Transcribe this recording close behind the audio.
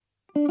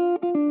Hello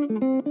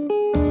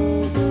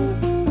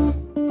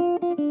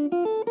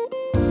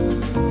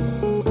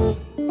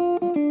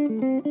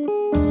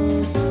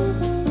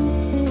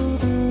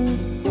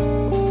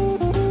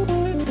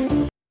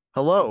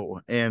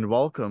and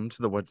welcome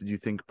to the What Did You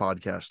Think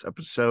podcast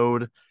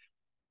episode.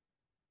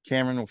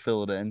 Cameron will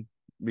fill it in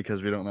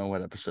because we don't know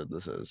what episode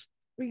this is.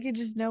 We could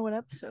just know what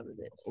episode it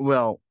is.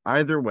 Well,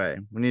 either way,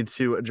 we need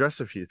to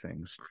address a few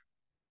things.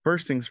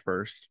 First things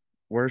first,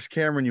 where's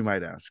Cameron, you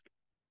might ask?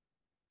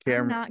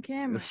 I'm not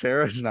Cameron.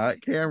 Sarah's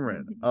not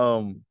Cameron.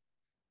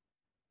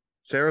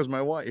 Sarah's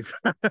my wife.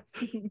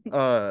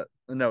 No,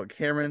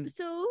 Cameron.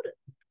 Episode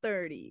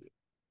 30.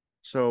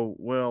 So,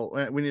 well,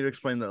 we need to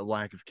explain the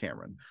lack of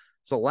Cameron.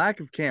 So, lack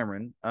of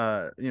Cameron,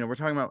 we're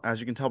talking about, as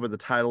you can tell by the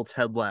title,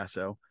 Ted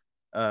Lasso,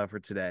 for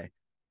today.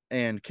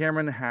 And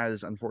Cameron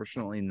has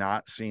unfortunately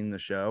not seen the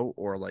show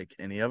or like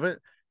any of it.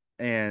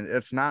 And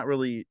it's not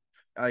really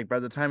like by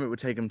the time it would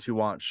take him to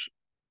watch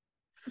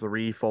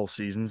 3 full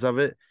seasons of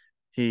it,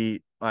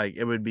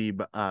 it would be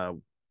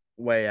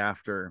way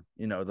after,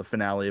 the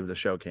finale of the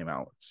show came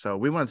out. So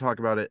we want to talk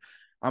about it.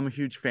 I'm a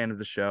huge fan of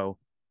the show.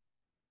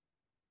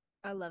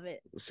 I love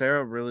it.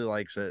 Sarah really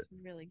likes it.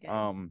 It's really good.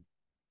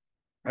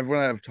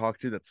 Everyone I've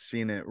talked to that's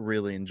seen it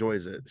really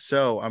enjoys it.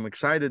 So I'm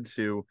excited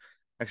to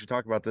actually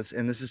talk about this.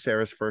 And this is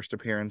Sarah's first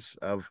appearance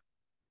of,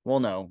 well,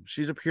 no,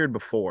 she's appeared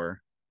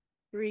before.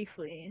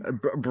 Briefly.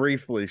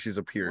 Briefly, she's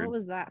appeared. What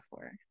was that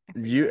for?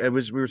 We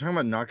were talking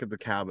about Knock at the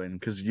Cabin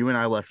because you and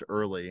I left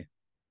early.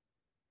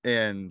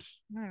 And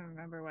I don't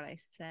remember what I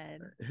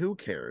said. Who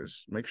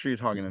cares? Make sure you're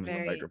talking into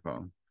the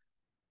microphone.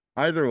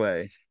 Either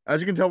way,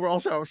 as you can tell, we're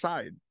also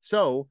outside.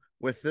 So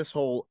with this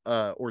whole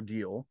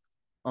ordeal,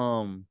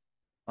 I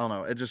don't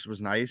know, it just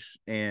was nice.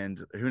 And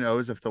who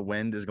knows if the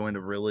wind is going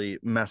to really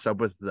mess up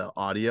with the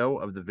audio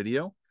of the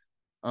video.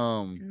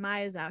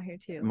 Maya's out here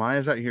too.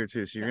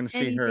 So you're gonna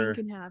see her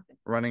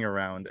running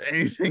around.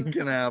 Anything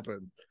can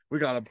happen. We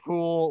got a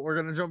pool. We're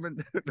gonna jump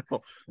in.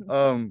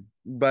 No.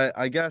 But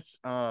I guess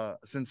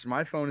since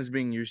my phone is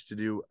being used to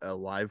do a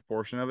live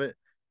portion of it,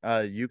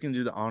 you can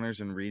do the honors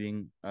in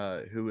reading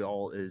who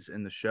all is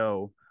in the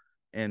show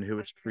and who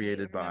it's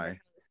created by. How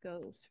this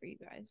goes for you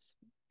guys.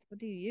 What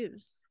do you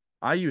use?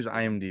 I use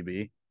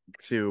IMDb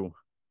to,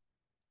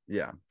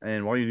 yeah.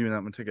 And while you're doing that,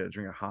 I'm gonna take a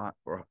drink of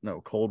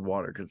cold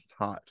water because it's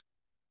hot.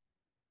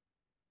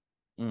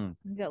 I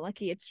got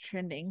lucky. It's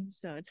trending,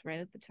 so it's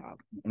right at the top.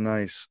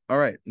 Nice. All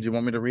right. Do you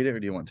want me to read it or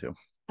do you want to?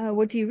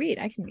 What do you read?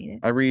 I can read it.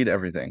 I read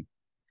everything.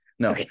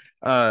 No. Okay.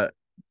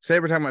 Today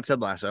we're talking about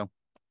Ted Lasso,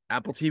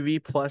 Apple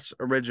TV Plus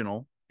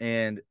original,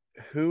 and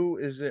who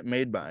is it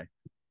made by?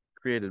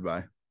 Created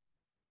by?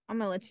 I'm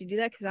gonna let you do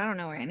that because I don't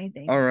know where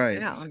anything. All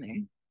right. On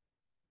there.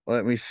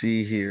 Let me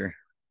see here.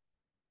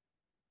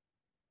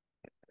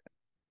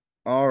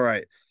 All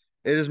right.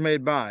 It is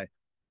made by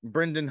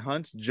Brendan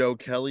Hunt, Joe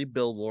Kelly,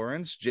 Bill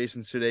Lawrence,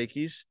 Jason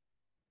Sudeikis,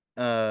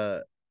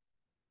 and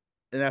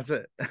that's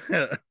it.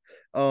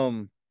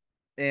 And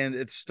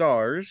it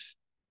stars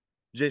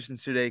Jason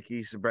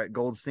Sudeikis, Brett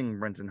Goldstein,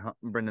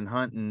 Brendan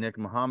Hunt, and Nick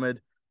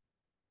Mohammed,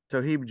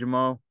 Toheeb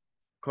Jamal,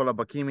 Kola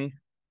Bakimi,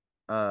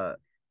 and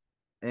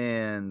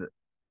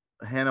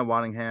Hannah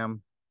Waddingham,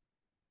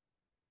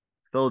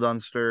 Phil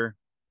Dunster.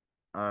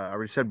 I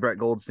already said Brett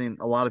Goldstein.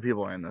 A lot of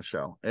people are in this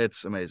show.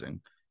 It's amazing.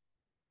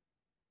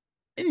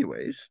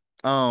 Anyways,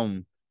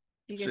 what?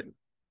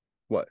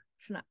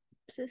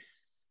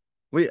 Synopsis?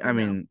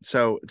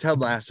 So Ted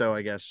Lasso,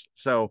 I guess.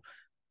 So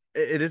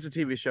it is a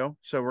TV show.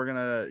 So we're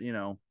gonna,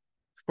 of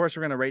course,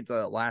 we're gonna rate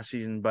the last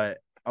season, but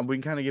we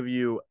can kind of give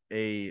you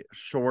a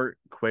short,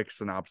 quick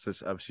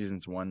synopsis of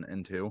seasons 1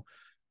 and 2.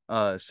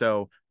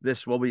 So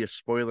this will be a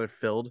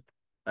spoiler-filled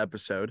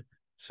episode.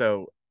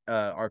 So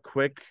our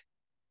quick,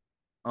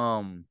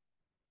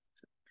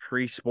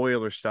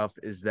 pre-spoiler stuff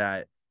is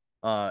that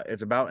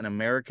it's about an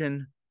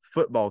American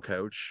football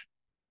coach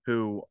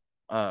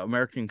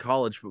American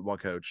college football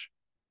coach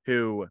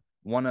who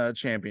won a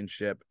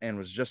championship and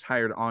was just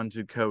hired on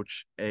to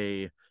coach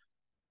a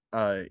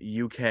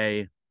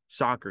UK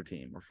soccer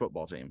team or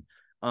football team.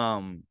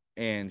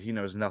 And he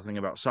knows nothing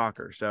about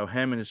soccer. So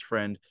him and his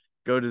friend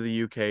go to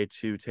the UK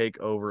to take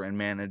over and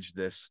manage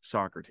this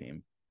soccer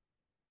team.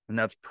 And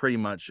that's pretty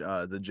much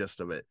the gist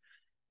of it.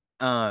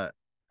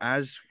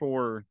 As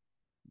for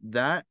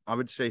that, I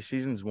would say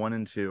seasons 1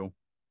 and 2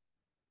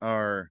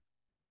 are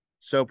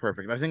so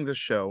perfect. I think this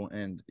show,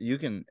 and you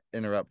can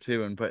interrupt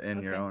too and put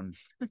in your own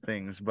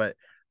things, but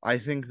I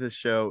think this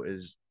show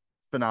is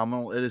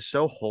phenomenal. It is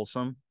so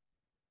wholesome.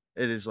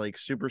 It is like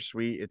super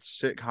sweet. It's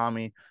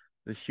sitcom-y.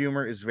 The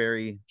humor is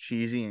very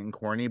cheesy and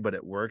corny, but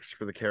it works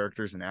for the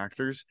characters and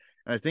actors.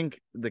 And I think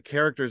the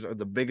characters are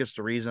the biggest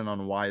reason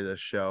on why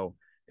this show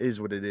is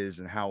what it is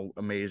and how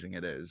amazing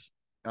it is.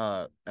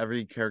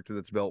 Every character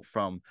that's built,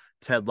 from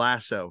Ted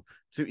Lasso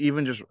to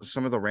even just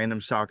some of the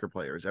random soccer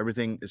players,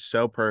 everything is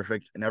so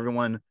perfect and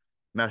everyone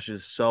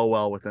meshes so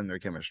well within their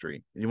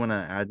chemistry. You want to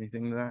add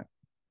anything to that?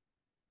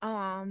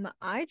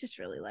 I just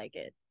really like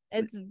it.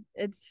 It's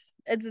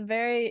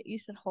very, you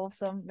said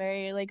wholesome,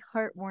 very like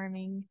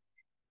heartwarming,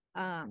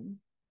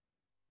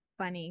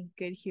 funny,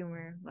 good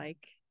humor. Like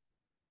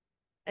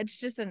it's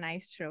just a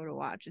nice show to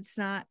watch. It's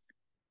not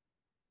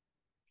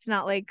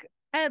like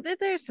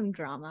there's some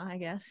drama, I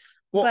guess,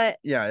 Well, but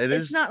yeah,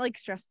 it's not like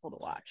stressful to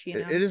watch,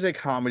 it is a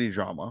comedy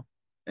drama,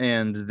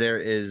 and there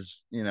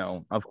is,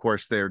 of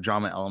course, there are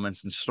drama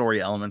elements and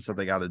story elements that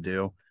they got to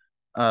do.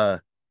 Uh,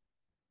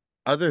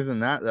 Other than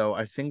that, though,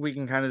 I think we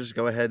can kind of just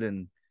go ahead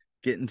and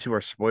get into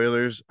our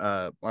spoilers.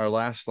 Our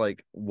last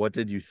like, what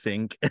did you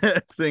think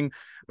thing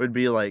would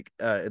be like,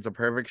 it's a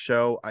perfect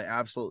show.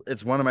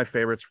 It's one of my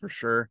favorites for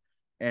sure.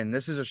 And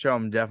this is a show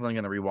I'm definitely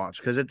gonna rewatch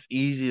because it's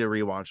easy to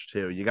rewatch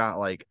too. You got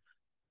like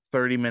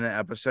 30-minute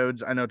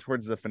episodes. I know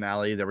towards the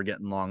finale they were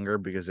getting longer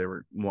because they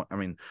were I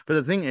mean, but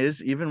the thing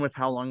is, even with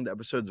how long the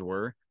episodes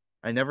were,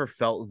 I never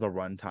felt the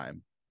runtime.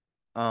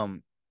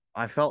 Um,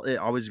 I felt it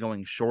always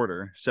going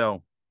shorter.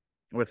 So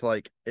with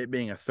like it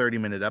being a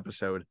 30-minute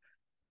episode,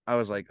 I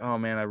was like, oh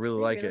man, I really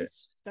They like really it.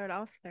 start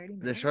off 30 They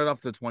minutes. started off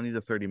to 20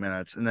 to 30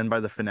 minutes, and then by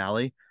the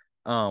finale,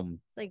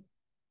 It's like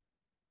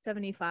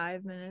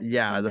 75 minutes,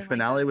 yeah, the something like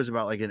finale that. was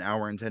about like an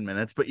hour and 10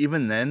 minutes. But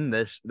even then,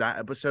 that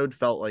episode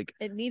felt like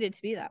It needed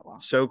to be that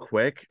long. so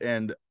quick,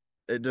 and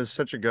it does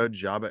such a good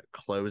job at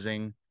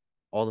closing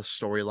all the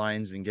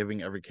storylines and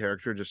giving every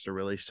character just a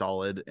really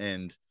solid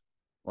and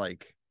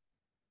like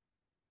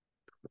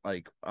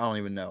I don't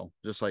even know,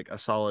 just like a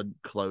solid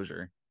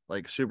closure,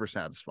 like super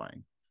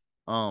satisfying.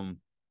 Um,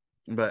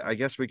 but I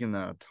guess we can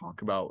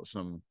talk about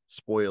some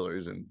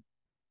spoilers and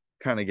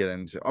kind of get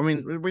into. I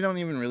mean, we don't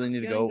even really need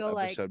Do to you want to go go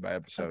like, episode by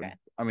episode. okay,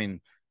 I mean,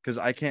 because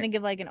I gonna can't.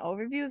 give like an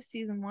overview of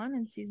season one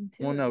and season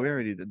two, Well, or no, we what?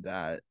 already did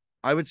that.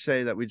 I would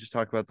say that we just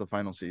talk about the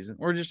final season,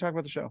 or just talk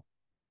about the show.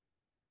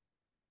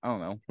 I don't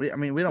know. I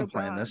mean, we So don't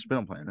plan broad. this. We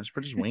don't plan this.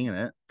 We're just winging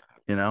it.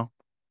 You know.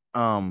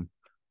 Um.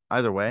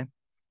 Either way,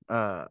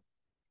 uh,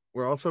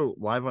 we're also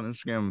live on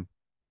Instagram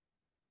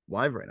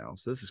live right now,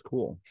 so this is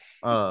cool.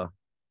 Uh.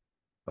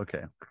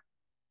 Okay.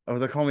 Oh,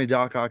 they're calling me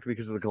Doc Ock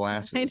because of the I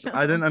glasses.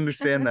 I didn't know.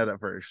 understand that at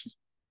first.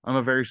 I'm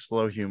a very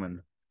slow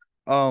human.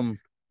 Um,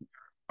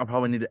 I'll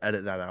probably need to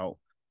edit that out.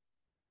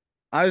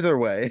 Either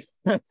way,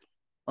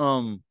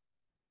 um,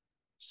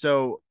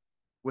 so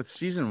with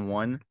season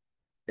one,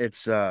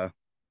 it's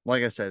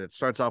like I said, it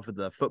starts off with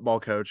the football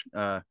coach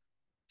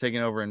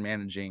taking over and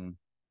managing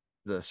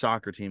the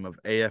soccer team of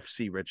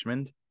AFC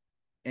Richmond,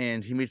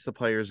 and he meets the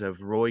players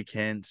of Roy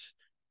Kent,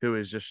 who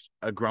is just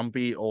a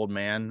grumpy old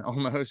man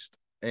almost,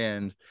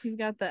 and He's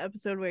got the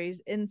episode where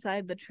he's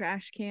inside the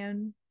trash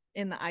can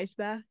in the ice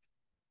bath.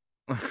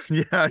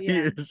 yeah, he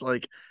Yeah, is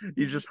like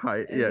he's just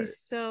high. Yeah, he's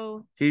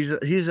so he's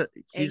a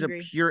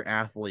angry. pure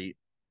athlete,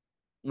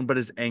 but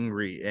is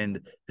angry, and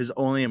his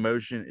only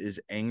emotion is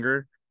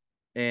anger.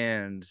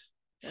 And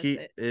That's he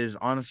it. is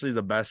honestly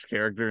the best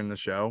character in the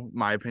show.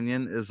 My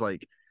opinion is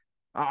like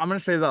I'm gonna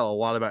say that a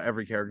lot about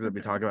every character that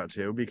we talk about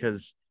too,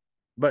 because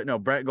but no,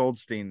 Brett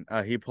Goldstein,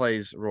 he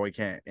plays Roy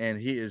Kent, and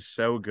he is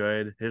so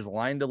good. His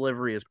line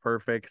delivery is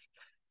perfect,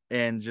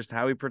 and just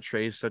how he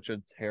portrays such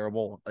a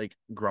terrible, like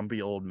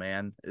grumpy old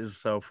man is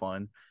so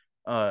fun.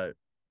 Uh,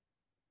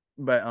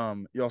 but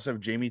you also have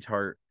Jamie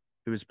Tart,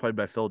 who is played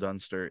by Phil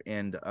Dunster,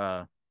 and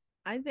I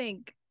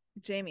think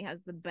Jamie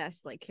has the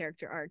best like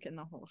character arc in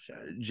the whole show.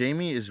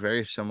 Jamie is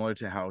very similar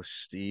to how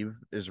Steve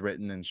is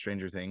written in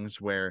Stranger Things,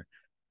 where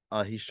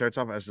he starts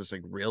off as this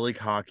like really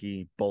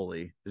cocky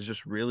bully, is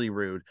just really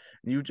rude.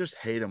 And you just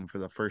hate him for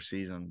the first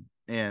season,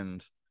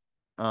 and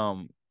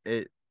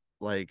it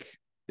like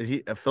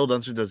Phil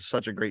Dunster does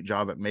such a great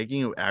job at making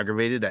you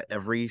aggravated at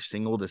every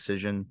single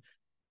decision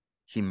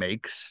he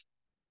makes.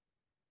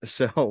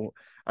 So,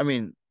 I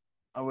mean,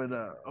 I would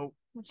oh,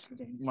 What's she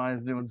doing?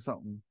 mine's doing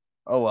something.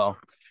 Oh well,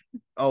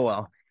 oh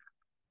well.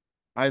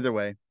 Either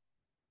way,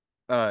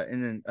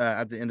 and then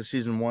at the end of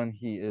season one,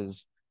 he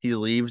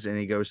leaves and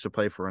he goes to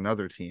play for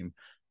another team.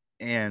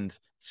 And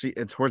see,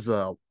 towards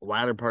the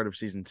latter part of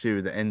season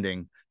two, the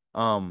ending,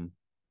 um,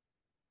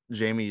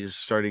 Jamie is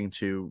starting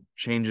to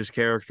change his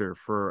character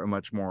for a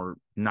much more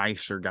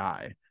nicer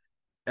guy.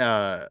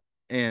 Uh,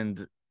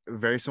 and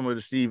very similar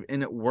to Steve,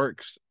 and it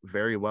works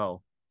very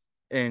well.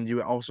 And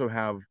you also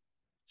have,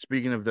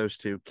 speaking of those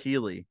two,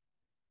 Keely,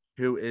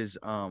 who is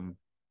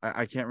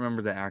I can't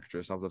remember the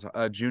actress off the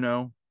top,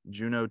 Juno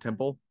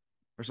Temple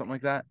or something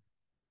like that.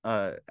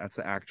 That's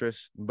the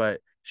actress,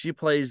 but she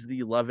plays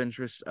the love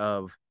interest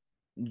of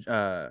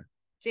uh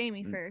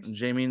Jamie first.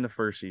 Jamie in the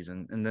first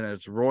season, and then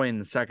it's Roy in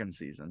the second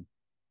season.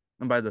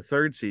 And by the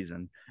third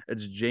season,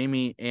 it's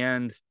Jamie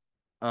and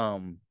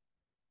um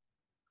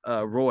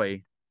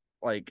Roy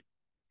like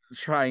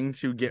trying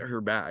to get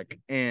her back.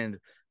 And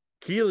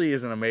Keely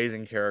is an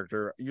amazing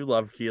character. You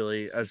love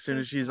Keely. As She's soon so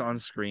as she's smart. on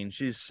screen,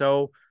 she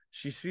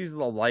sees the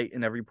light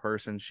in every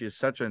person. She is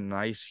such a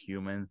nice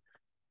human.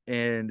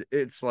 And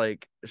it's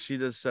like she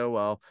does so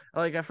well.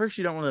 Like at first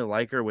you don't really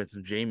like her with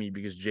Jamie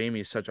because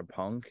Jamie is such a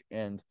punk,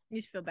 and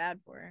You just feel bad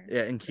for her.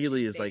 yeah, and That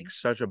Keely she's is like dating.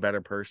 such a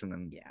better person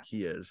than Yeah.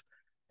 he is.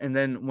 And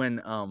then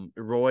when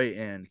Roy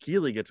and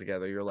Keely get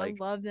together, I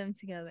love them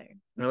together.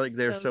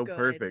 they're So so good.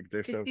 perfect.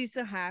 They're Because so she's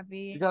so you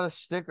happy. got a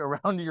stick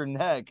around your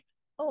neck,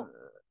 Oh,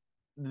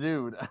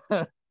 dude.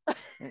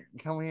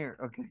 Come here.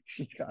 Okay,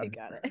 she got She it.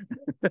 got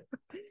it.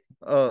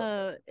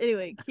 Uh,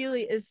 Anyway,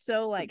 Keely is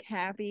so like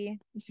happy.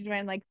 She's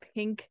wearing like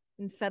pink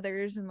and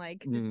feathers and like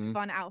just mm,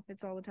 fun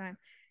outfits all the time.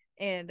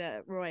 And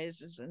Roy is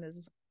just in his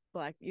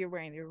black. You're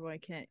wearing your Roy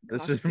Kent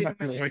this is costume my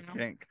right Roy now.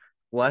 Kink. His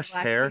Less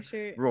black hair.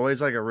 t-shirt.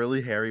 Roy's like a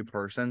really hairy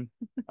person.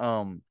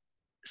 Um,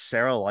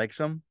 Sarah likes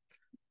him.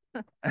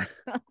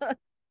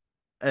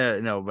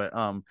 No, but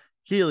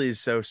Keely's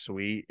so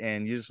sweet,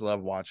 and you just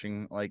love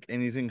watching like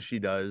anything she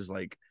does.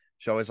 Like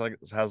she always like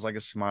has like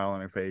a smile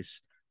on her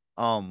face.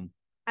 Um,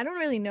 I don't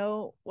really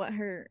know what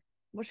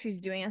she's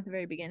doing at the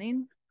very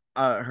beginning.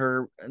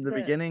 her in the The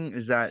beginning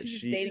is that She's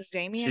just dating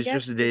Jamie, I she's guess,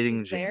 just because dating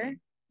he's there. Jamie.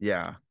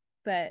 Yeah,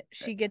 But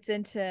she gets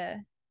into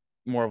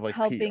more of like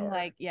helping, PR.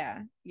 like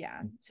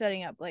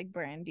setting up like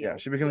brand Yeah,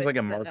 deals she becomes with like a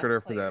the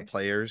marketer for the players.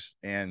 players,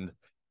 and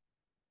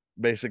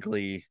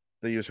basically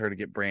they use her to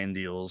get brand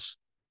deals,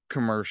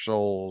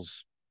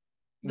 commercials,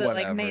 The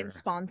like main whatever.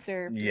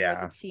 sponsor for the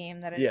Yeah,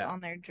 team that is yeah, on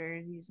their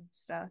jerseys and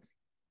stuff.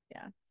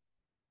 Yeah.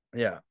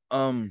 yeah.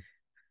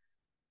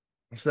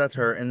 So that's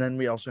her, and then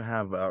we also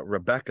have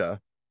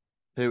Rebecca,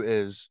 who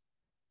is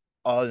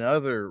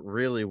another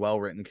really well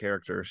written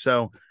character.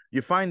 So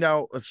you find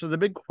out. So the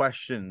big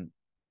question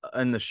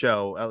in the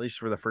show, at least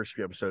for the first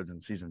few episodes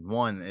in season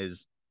one,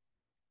 is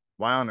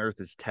why on earth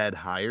is Ted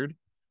hired?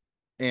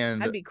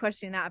 And I'd be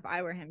questioning that if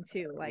I were him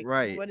too. Like,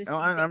 right, what is he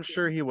I'm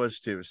sure thinking? he was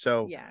too.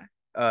 So, Yeah.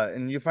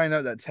 and you find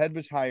out that Ted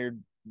was hired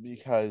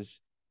because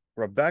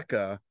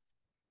Rebecca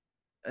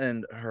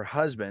and her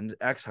husband,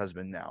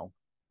 ex-husband now,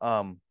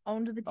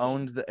 Owned the team.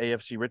 owned the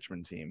AFC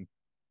Richmond team.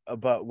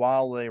 But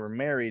while they were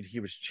married, he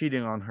was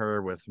cheating on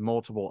her with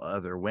multiple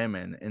other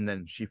women, and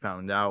then she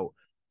found out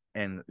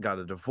and got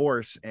a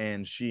divorce,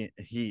 and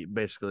he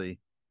basically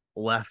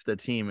left the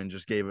team and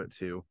just gave it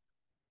to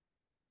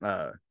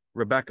uh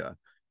Rebecca.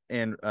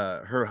 And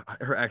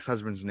her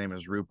ex-husband's name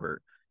is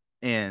Rupert.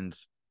 And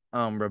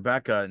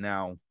Rebecca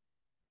now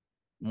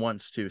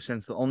wants to,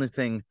 since the only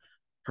thing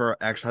her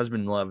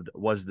ex-husband loved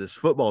was this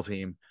football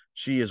team,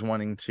 she is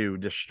wanting to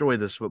destroy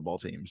this football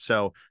team.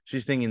 So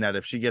she's thinking that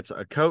if she gets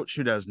a coach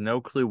who has no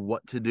clue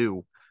what to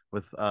do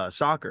with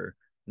soccer,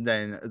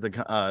 then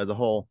the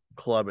whole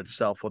club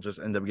itself will just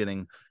end up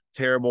getting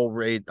terrible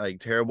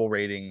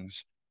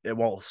ratings. It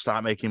won't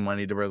stop making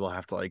money to where they'll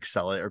have to like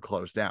sell it or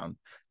close down. And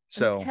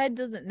So Ted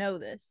doesn't know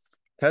this.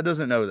 Ted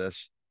doesn't know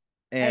this,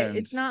 and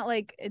It's not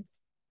like it's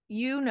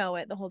you know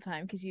it the whole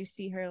time because you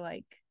see her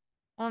like,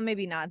 well,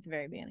 maybe not at the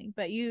very beginning,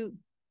 but you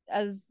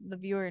as the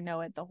viewer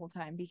know it the whole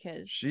time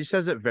because she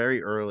says it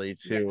very early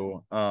yeah,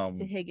 to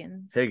to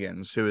Higgins.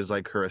 Higgins, who is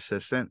like her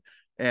assistant,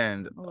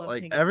 and I love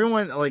like Higgins.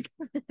 everyone, like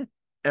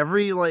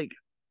every like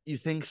you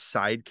think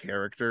side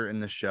character in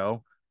the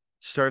show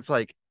starts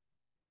like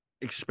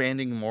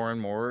expanding more and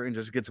more and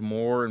just gets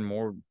more and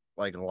more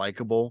like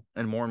likable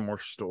and more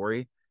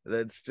story.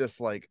 That's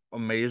just like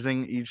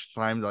amazing each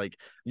time. Like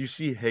you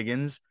see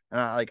Higgins, and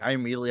I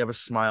immediately have a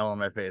smile on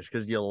my face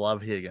because you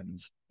love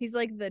Higgins. He's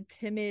like the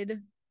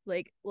timid,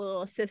 like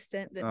little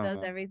assistant that does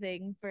Uh-huh.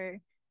 everything for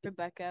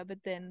Rebecca, but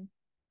then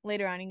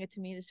later on you get to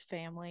meet his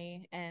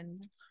family and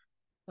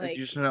Like like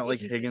you just know like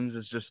he Higgins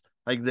just is just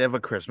like they have a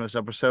Christmas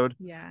episode,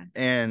 yeah.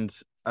 and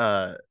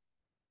uh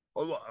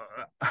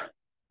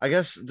I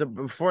guess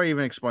before I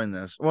even explain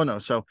this, well, no.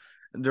 So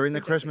during the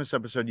We're jumping. Christmas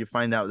episode, you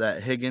find out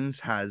that Higgins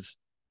has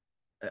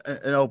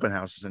an open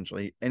house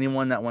essentially.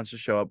 Anyone that wants to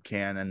show up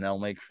can, and they'll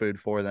make food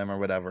for them or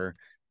whatever,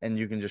 and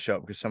you can just show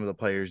up because some of the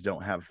players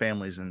don't have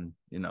families and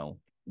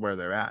where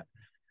they're at.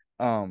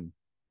 Um,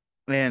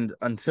 and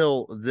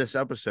until this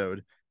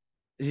episode,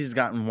 he's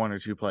gotten one or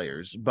two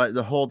players, but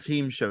the whole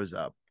team shows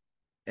up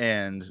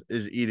and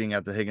is eating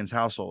at the Higgins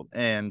household.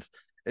 And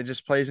it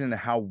just plays into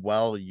how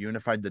well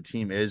unified the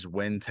team is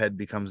when Ted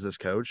becomes this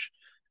coach.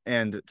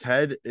 And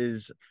Ted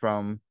is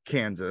from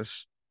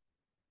Kansas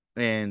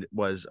and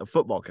was a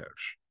football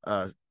coach,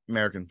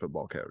 American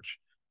football coach.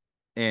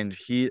 And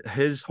he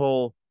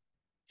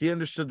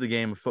understood the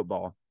game of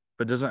football,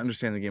 but doesn't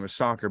understand the game of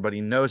soccer, but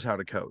he knows how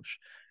to coach.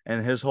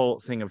 And his whole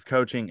thing of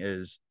coaching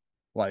is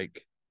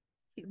like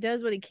He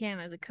does what he can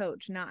as a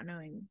coach, not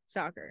knowing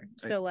soccer.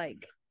 So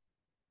like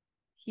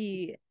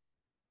he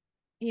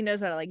he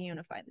knows how to like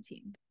unify the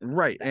team.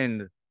 right. Best.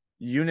 And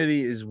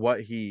unity is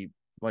what he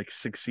like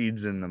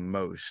succeeds in the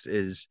most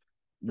is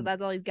So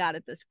that's all he's got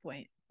at this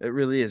point. it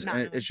really is. Not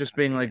And knowing it's just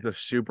soccer being like yet. the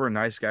super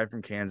nice guy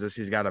from Kansas.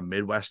 He's got a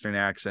Midwestern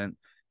accent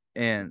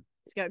and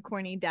He's got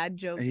corny dad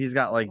jokes he's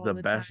got like all the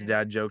the best time.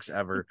 dad jokes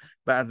ever.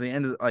 But at the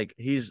end of like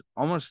he's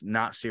almost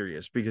not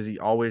serious because he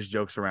always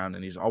jokes around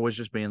and he's always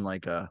just being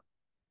like a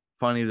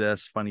funny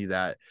this, funny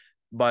that.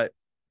 But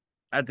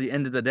at the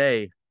end of the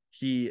day,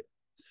 he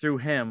through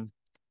him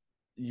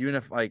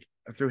like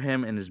through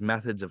him and his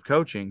methods of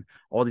coaching,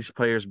 all these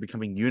players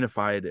becoming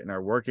unified and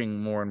are working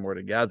more and more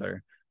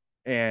together.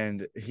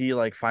 And he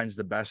like finds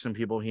the best in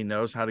people. He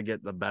knows how to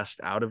get the best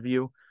out of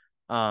you.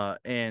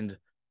 And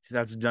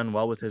that's done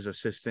well with his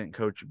assistant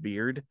coach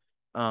Beard,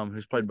 who's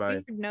Because played by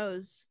Beard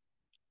knows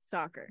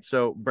soccer.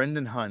 so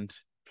Brendan Hunt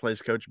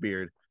plays Coach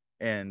Beard,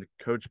 And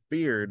Coach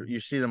Beard, you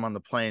see them on the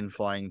plane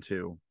flying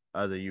to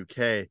the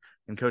UK,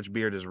 and Coach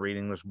Beard is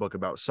reading this book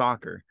about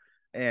soccer,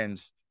 and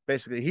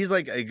basically he's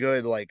like a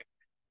good like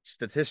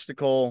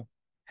statistical,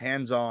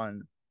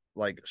 hands-on,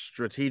 like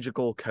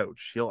strategical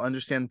coach. He'll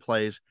understand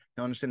plays,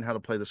 he'll understand how to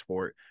play the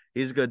sport.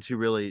 He's good to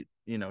really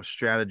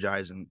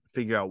strategize and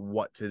figure out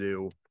what to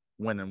do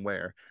when and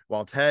where.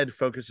 While Ted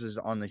focuses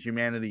on the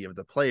humanity of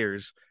the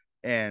players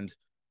and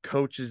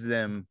coaches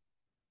them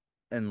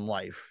in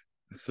life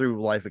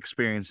through life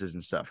experiences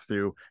and stuff,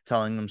 through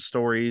telling them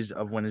stories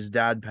of when his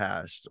dad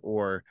passed,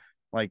 or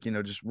like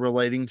just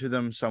relating to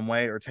them some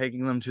way, or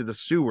taking them to the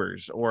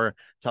sewers, or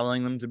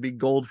telling them to be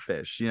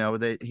goldfish.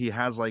 He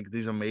has like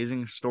these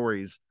amazing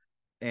stories,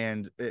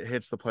 and it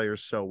hits the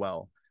players so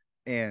well.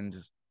 And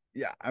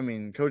yeah, I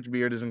mean, Coach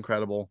Beard is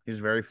incredible. He's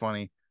very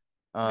funny.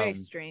 It's a very um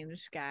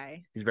strange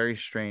guy. he's very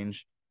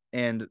strange.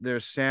 And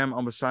there's Sam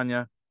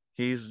Ombasanya.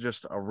 He's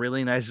just a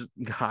really nice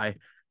guy.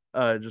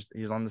 Just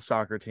he's on the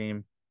soccer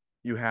team.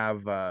 You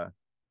have the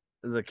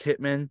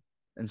Kitman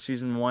in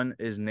season one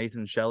is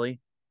Nathan Shelley,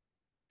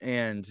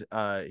 and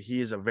he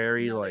is a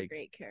very Another like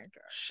great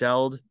character.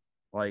 shelled,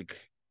 like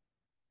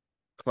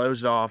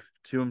closed off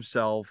to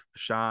himself,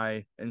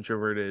 shy,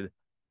 introverted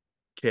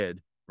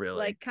kid, really.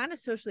 Like kind of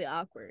socially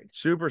awkward.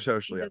 Super He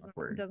socially doesn't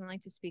awkward. doesn't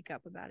like to speak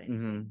up about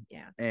anything.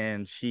 Yeah.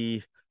 And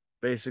he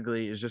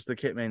basically is just the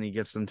Kitman. He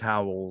gets them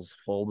towels,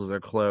 folds their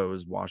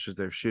clothes, washes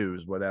their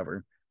shoes,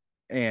 whatever.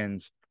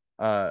 And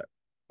uh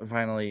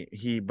finally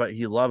he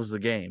loves the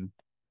game.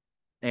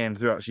 And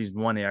throughout season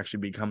one, he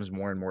actually becomes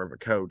more and more of a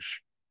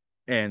coach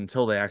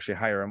until they actually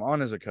hire him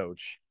on as a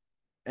coach.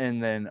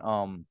 And then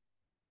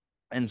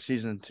in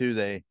season two,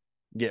 they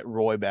get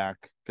Roy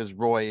back because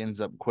Roy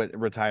ends up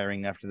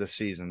retiring after the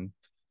season.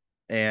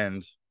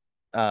 And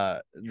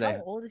How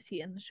old is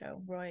he in the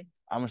show, Roy?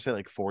 I'm gonna say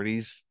like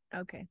 40s.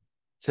 Okay.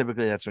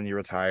 Typically that's when you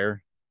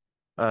retire.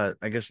 I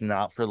guess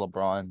not for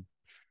LeBron.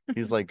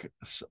 He's like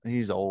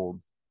he's old.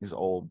 He's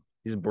old.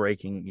 He's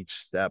breaking each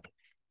step.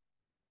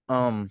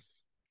 Um,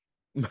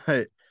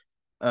 but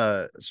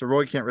so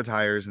Roy Kent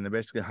retires, and they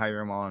basically hire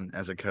him on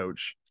as a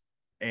coach.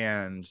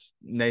 And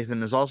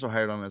Nathan is also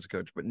hired on as a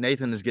coach, but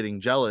Nathan is getting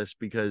jealous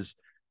because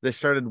they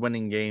started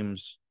winning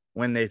games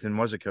when Nathan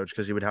was a coach,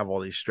 because he would have all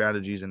these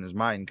strategies in his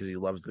mind because he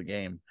loves the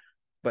game.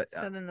 But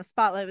so then the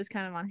spotlight was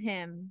kind of on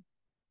him,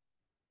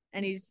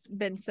 and he's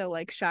been so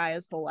like shy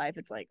his whole life.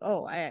 It's like,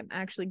 oh, I am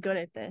actually good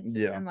at this,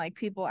 yeah, and like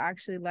people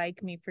actually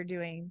like me for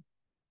doing,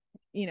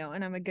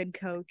 and I'm a good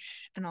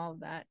coach and all of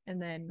that.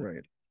 And then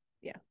right.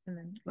 yeah,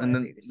 and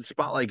then The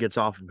spotlight gets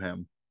off of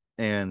him,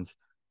 and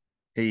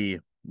he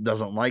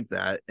doesn't like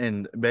that,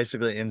 and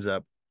basically ends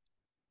up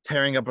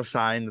tearing up a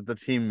sign that the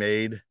team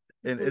made.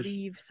 And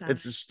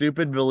it's a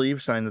stupid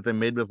believe sign that they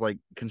made with like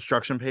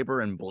construction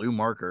paper and blue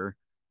marker.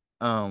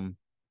 But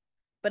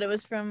it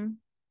was from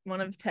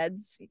one of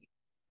Ted's,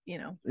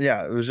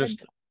 Yeah, it was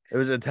just it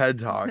was a TED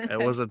talk. It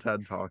was a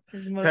TED talk.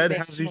 Ted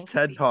has these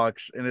TED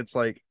talks, and it's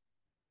like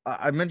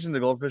I mentioned the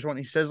goldfish one.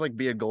 He says like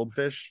be a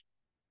goldfish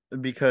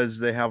because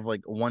they have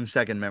like 1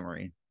 second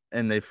memory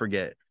and they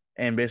forget.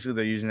 And basically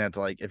they're using that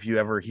to like if you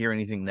ever hear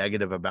anything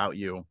negative about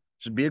you,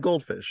 just be a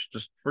goldfish.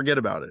 Just forget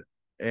about it.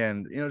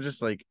 And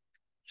just like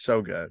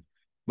so good.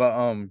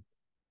 But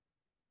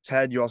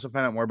Ted, you also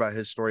find out more about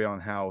his story on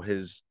how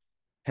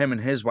him and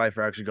his wife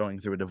are actually going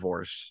through a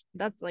divorce.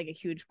 That's like a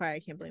huge part. I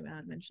can't believe I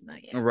haven't mentioned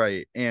that yet.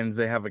 Right. And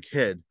they have a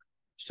kid.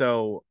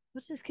 So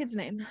what's his kid's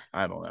name?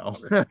 I don't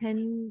know.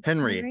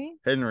 Henry.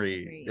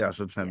 Yes,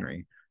 it's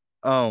Henry.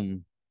 Yeah.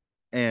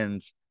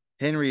 And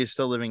Henry is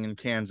still living in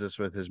Kansas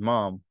with his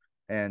mom,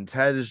 and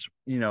Ted is,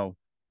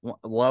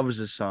 loves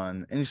his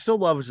son, and he still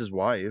loves his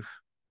wife.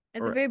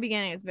 At the very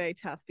beginning, it's very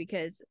tough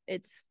because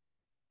it's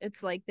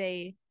like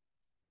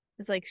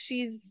it's like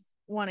she's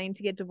wanting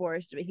to get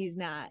divorced, but he's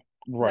not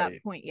at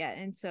that point yet,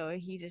 and so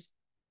he just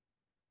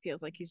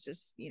feels like he's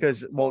just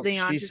because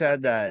she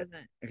said that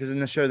because in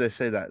the show they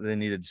say that they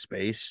needed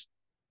space,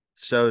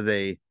 so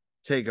they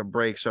take a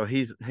break. So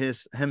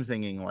him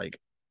thinking like,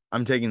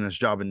 I'm taking this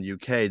job in the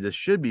UK. This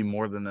should be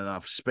more than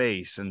enough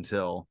space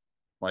until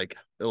like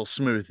it'll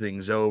smooth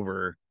things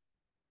over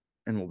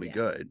and we'll be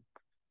good.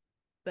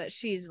 But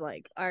she's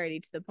like already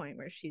to the point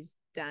where she's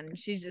done.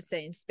 She's just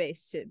saying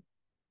space to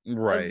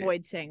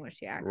avoid saying what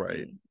she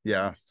actually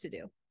wants to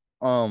do.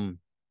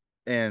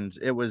 And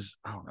it was,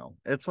 I don't know.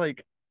 It's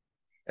like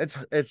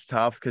it's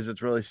tough because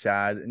it's really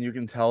sad, and you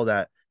can tell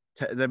that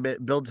they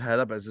build Ted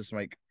up as this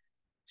like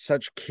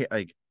such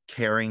like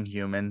caring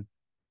human,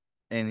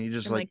 and he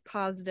just like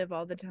positive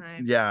all the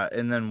time. Yeah,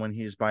 and then when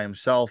he's by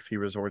himself, he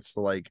resorts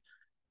to like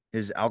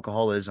his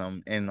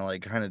alcoholism and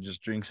like kind of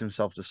just drinks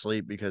himself to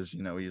sleep because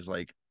he's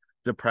like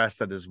depressed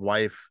that his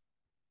wife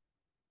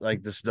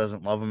like just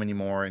doesn't love him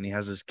anymore, and he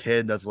has his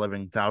kid that's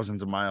living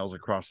thousands of miles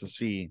across the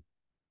sea.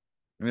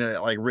 I mean,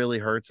 it like really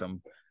hurts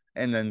him.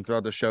 And then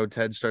throughout the show,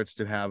 Ted starts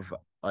to have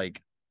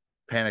like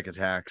panic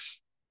attacks,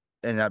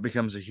 and that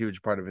becomes a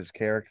huge part of his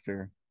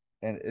character.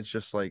 And it's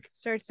just like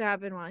starts to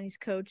happen while he's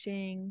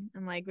coaching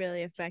and like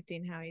really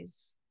affecting how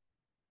he's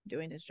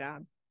doing his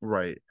job.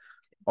 Right.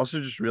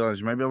 Also, just realized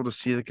you might be able to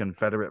see the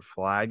Confederate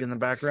flag in the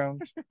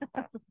background.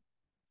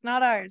 It's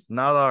not ours.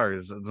 Not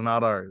ours. It's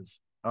not ours.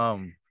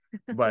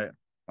 But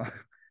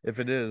if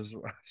it is,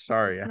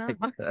 sorry.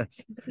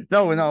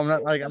 No, I'm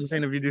not like I'm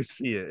saying if you do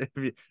see it,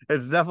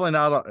 it's definitely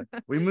not.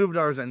 We moved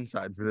ours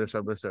inside for this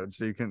episode,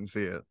 so you couldn't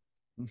see it.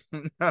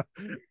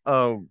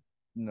 Oh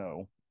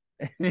no.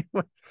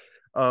 Anyway,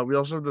 we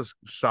also have this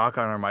sock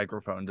on our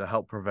microphone to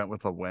help prevent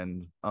with the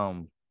wind.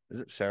 Is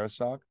it Sarah's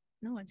sock?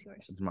 No, it's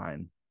yours. It's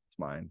mine. It's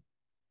mine.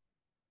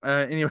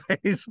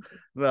 Anyways,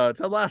 the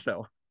Ted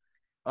Lasso.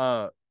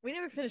 We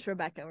never finished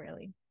Rebecca,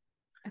 really.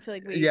 I feel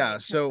like yeah.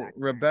 So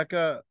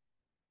Rebecca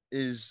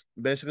is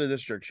basically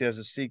this jerk. She has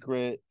a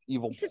secret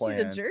evil plan.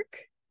 She's a jerk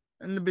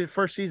in the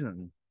first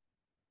season.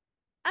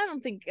 I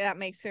don't think that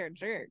makes her a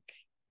jerk.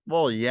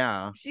 Well,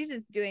 yeah. She's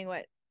just doing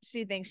what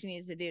she thinks she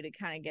needs to do to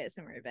kind of get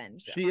some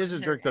revenge. She is a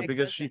jerk though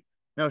because she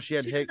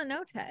doesn't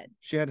know Ted.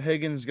 She had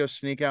Higgins go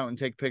sneak out and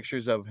take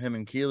pictures of him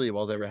and Keely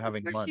while they were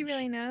having lunch. She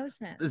really knows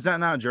him. Is that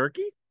not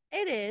jerky?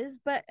 It is,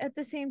 but at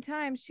the same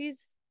time,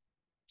 she's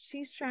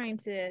trying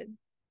to.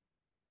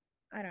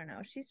 I don't know.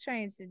 She's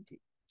trying to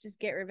just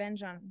get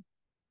revenge on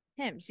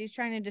him. She's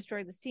trying to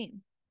destroy this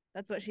team.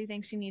 That's what she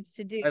thinks she needs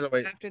to do. By the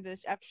way, after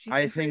this,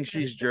 I think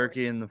she's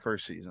jerky in the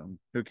first season.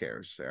 Who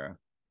cares, Sarah?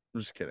 I'm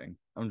just kidding.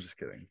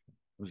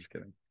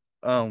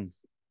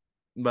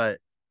 But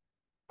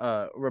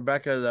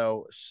Rebecca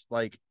though,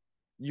 like,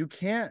 you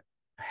can't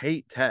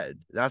hate Ted.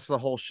 That's the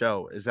whole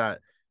show. Is that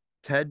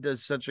Ted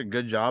does such a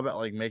good job at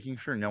like making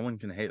sure no one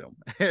can hate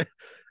him.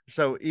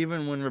 So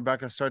even when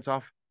Rebecca starts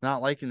off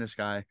not liking this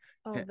guy,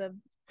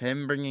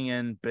 him bringing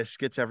in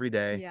biscuits every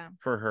day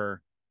for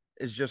her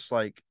is just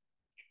like.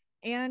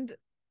 And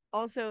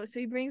also, so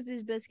he brings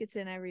these biscuits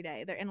in every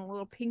day. They're in a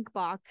little pink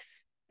box.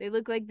 They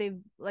look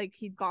like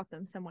he bought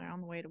them somewhere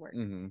on the way to work.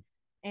 Mm-hmm.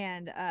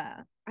 And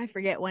I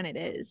forget when it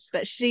is,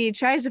 but she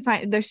tries to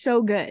find. They're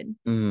so good,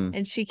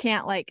 and she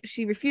can't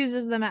she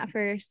refuses them at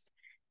first,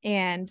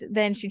 and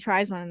then she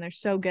tries one, and they're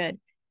so good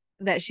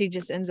that she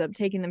just ends up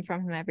taking them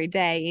from him every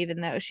day, even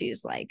though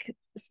she's like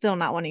still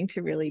not wanting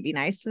to really be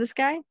nice to this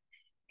guy.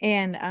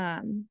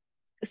 And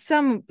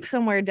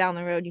somewhere down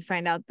the road, you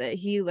find out that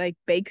he like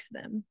bakes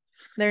them.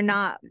 They're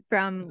not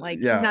from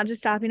he's not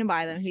just stopping to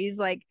buy them. He's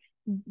like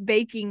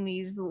baking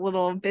these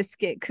little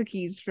biscuit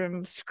cookies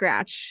from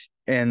scratch.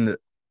 And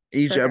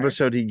each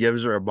episode he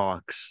gives her a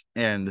box,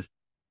 and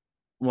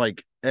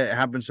like it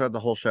happens throughout the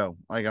whole show.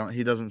 Like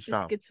he doesn't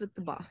stop. Biscuits with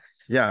the box.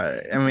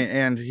 Yeah, I mean,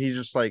 and he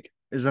just like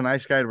is a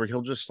nice guy where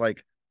he'll just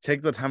like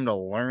take the time to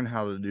learn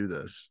how to do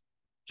this,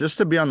 just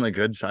to be on the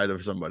good side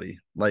of somebody.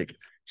 Like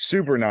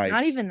super nice.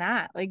 Not even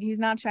that. Like he's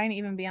not trying to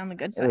even be on the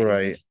good side.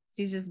 Right.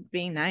 He's just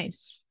being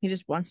nice. He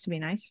just wants to be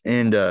nice.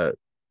 And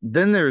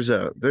then there's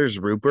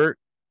Rupert.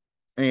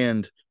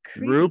 And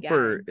creepy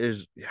Rupert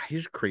guy.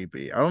 He's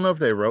creepy. I don't know if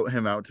they wrote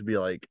him out to be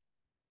like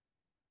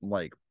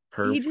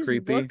perv. He just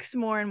creepy. Looks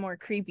more and more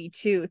creepy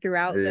too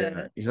throughout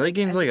the. He like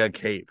gains like a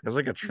cape. He has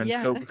like a trench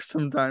coat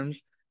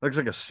sometimes. Looks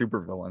like a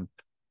super villain.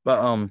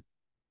 But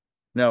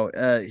no,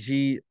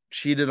 he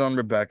cheated on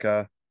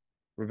Rebecca.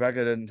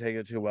 Rebecca didn't take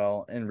it too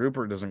well, and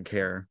Rupert doesn't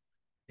care.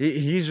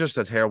 He's just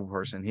a terrible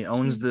person. He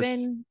owns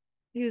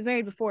He was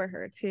married before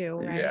her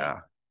too, right?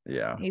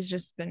 Yeah. He's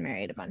just been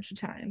married a bunch of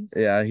times.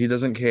 Yeah, he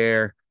doesn't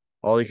care.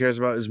 All he cares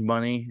about is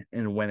money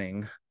and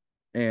winning.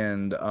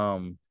 And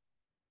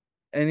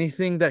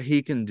anything that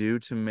he can do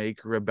to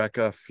make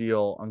Rebecca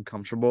feel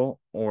uncomfortable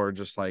or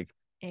just like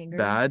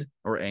bad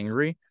or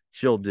angry,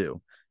 he'll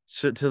do.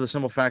 So to the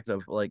simple fact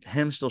of like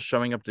him still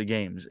showing up to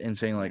games and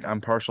saying like I'm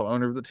partial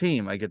owner of the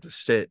team, I get to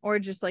sit. Or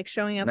just like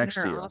showing up in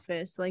her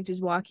office, like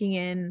just walking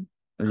in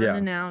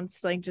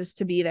unannounced, like just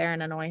to be there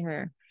and annoy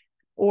her.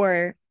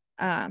 Or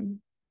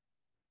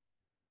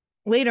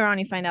later on,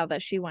 you find out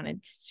that she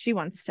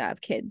wants to have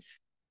kids,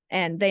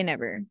 and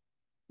her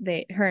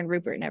and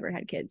Rupert never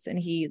had kids, and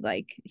he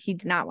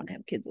did not want to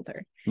have kids with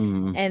her.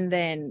 Mm-hmm. And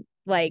then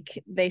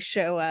they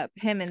show up,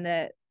 him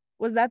and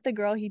was that the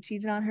girl he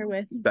cheated on her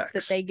with?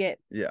 Bex. That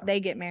they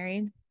get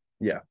married.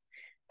 Yeah.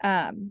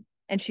 And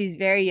she's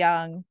very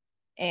young,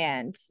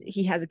 and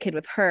he has a kid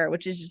with her,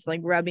 which is just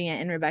like rubbing it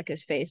in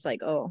Rebecca's face,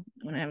 like, oh,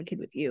 I'm gonna have a kid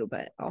with you,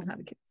 but I'll have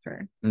a kid with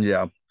her.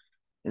 Yeah.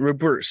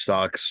 Rupert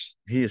sucks.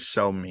 He is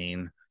so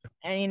mean.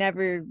 And he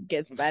never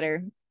gets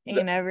better.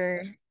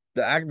 The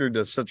actor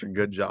does such a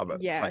good job at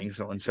playing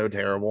someone so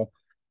terrible.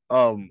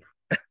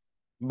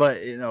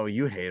 But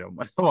you hate him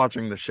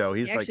watching the show.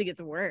 He actually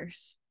gets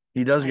worse.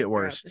 He does get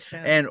worse.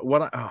 And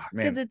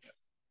because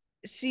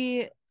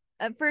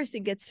at first it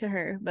gets to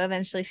her, but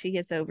eventually she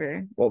gets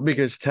over. Well,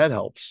 because Ted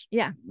helps.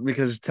 Yeah.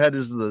 Because Ted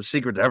is the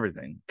secret to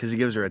everything. Because he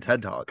gives her a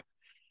TED talk.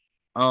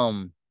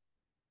 One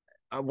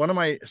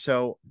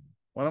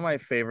of my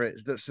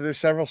favorites. So there's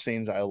several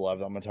scenes I love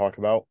that I'm gonna talk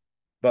about,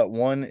 but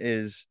one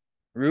is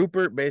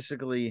Rupert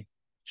basically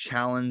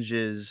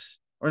challenges,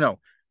 so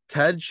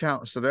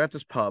they're at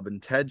this pub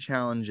and Ted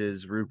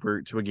challenges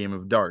Rupert to a game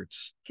of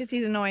darts because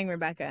he's annoying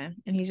Rebecca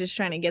and he's just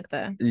trying to get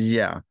the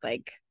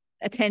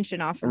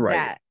attention off of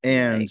that.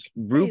 And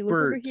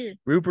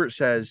Rupert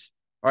says,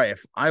 all right,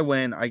 if I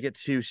win, I get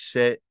to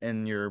sit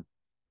in your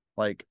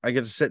like I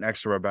get to sit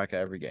next to Rebecca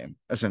every game,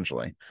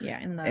 essentially. Yeah,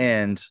 in the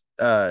And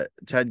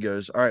Ted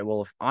goes, all right,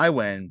 well, if I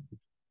win,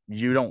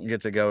 you don't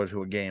get to go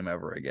to a game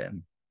ever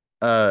again.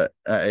 At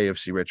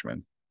AFC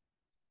Richmond.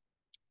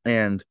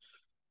 And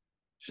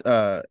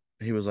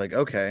he was like,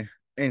 okay.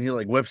 And he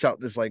like whips out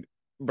this like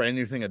brand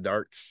new thing of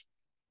darts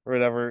or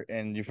whatever.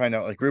 And you find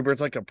out like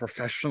Rupert's like a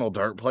professional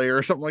dart player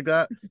or something like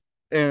that.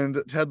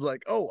 And Ted's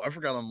like, oh, I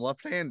forgot I'm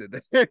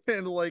left-handed.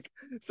 And like,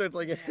 so it's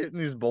like hitting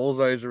these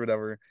bullseyes or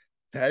whatever.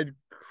 Ted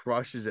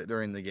crushes it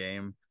during the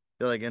game.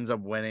 He like ends up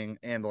winning.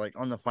 And like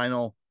on the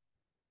final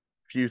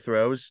few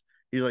throws,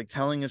 he's like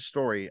telling his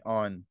story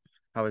on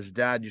how his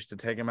dad used to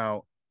take him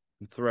out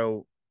and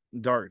throw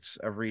darts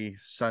every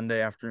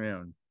Sunday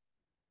afternoon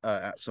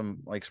at some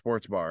like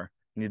sports bar.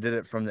 And he did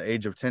it from the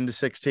age of 10 to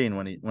 16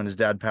 when his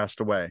dad passed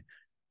away.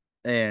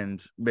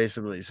 And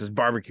basically he says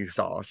barbecue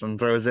sauce and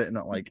throws it and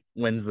it like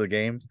wins the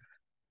game.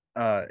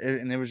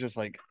 And it was just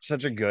like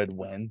such a good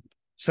win,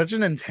 such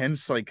an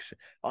intense like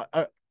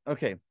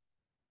okay,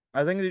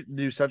 I think they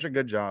do such a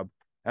good job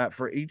at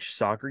for each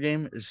soccer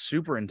game is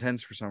super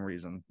intense for some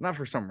reason. Not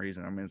for some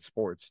reason, I mean it's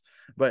sports,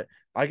 but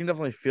I can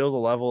definitely feel the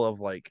level of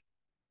like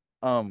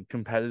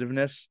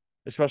competitiveness,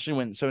 especially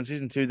when in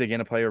season 2 they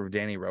gain a player of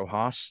Danny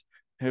Rojas,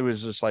 who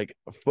is just like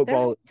a they're not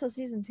football. until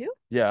season 2.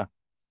 Yeah,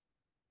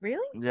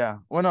 Really? yeah.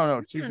 Well, no,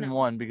 it's No, season no.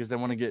 1 because they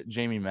want to get I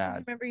Jamie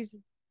mad. remember he's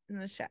in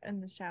the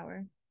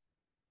shower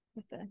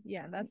with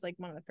that's like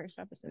one of the first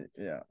episodes.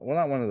 Yeah, well,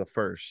 not one of the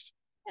first.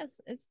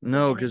 Yes, it's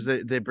No, because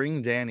beginning. they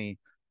bring Danny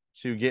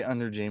to get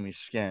under Jamie's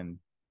skin.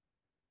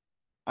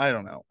 I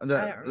don't know. I don't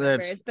remember.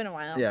 That's It's been a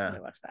while since yeah. I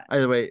watched that.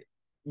 Either way,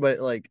 but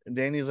like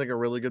Danny's like a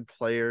really good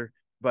player,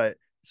 but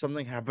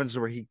something happens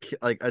where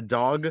like a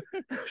dog.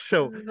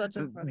 So This is such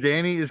a funny.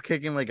 Danny is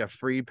kicking like a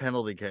free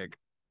penalty kick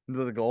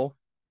into the goal,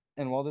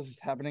 and while this is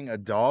happening, a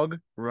dog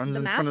runs The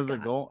in front of the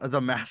mascot. goal.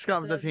 The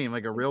mascot of the team,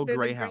 like a real They're the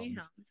greyhound,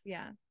 greyhounds.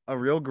 Yeah. a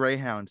real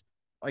greyhound,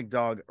 like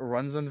dog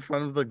runs in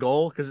front of the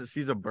goal because it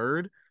sees a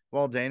bird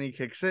while Danny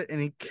kicks it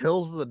and he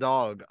kills the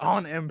dog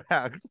on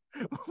impact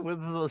with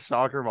the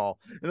soccer ball.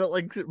 And it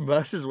like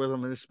messes with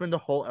him and they spend a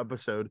whole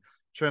episode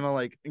trying to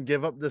like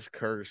give up this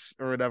curse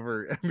or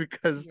whatever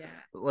because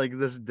like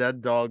this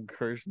dead dog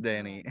cursed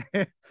Danny.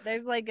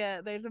 There's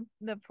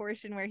the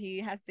portion where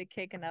he has to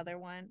kick another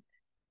one,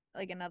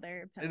 like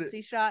another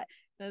penalty shot.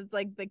 And it's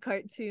like the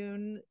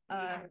cartoon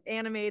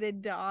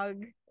animated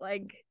dog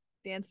like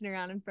dancing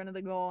around in front of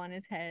the goal on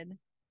his head.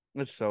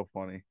 It's so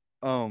funny.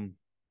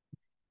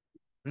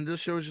 And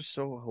this show is just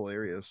so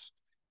hilarious.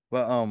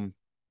 But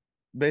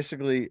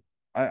basically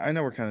I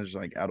know we're kind of just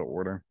like out of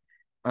order.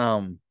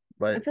 I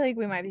But feel like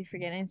we might be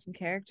forgetting some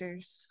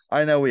characters.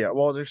 I know we are.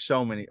 Well, there's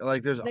so many.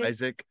 Like there's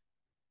Isaac,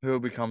 who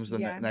becomes the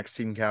next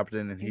team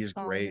captain, and he's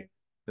great.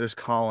 There's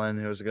Colin,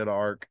 who has a good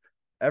arc.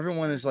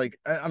 Everyone is like,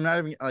 I'm not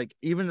even like,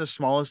 even the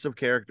smallest of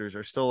characters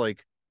are still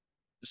like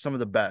some of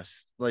the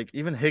best. Like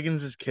even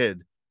Higgins'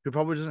 kid, who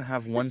probably doesn't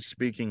have one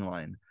speaking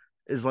line,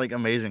 is like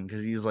amazing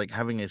because he's like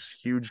having this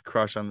huge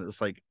crush on this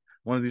like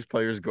one of these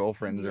players'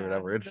 girlfriends or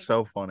whatever. It's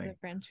so funny. The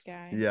French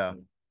guy. Yeah.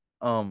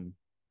 Um.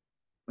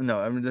 No,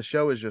 I mean the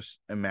show is just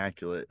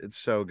immaculate. It's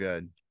so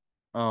good.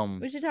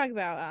 We should talk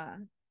about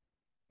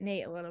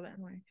Nate a little bit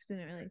more because we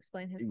didn't really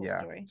explain his whole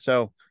story.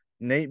 So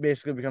Nate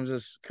basically becomes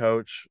his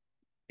coach,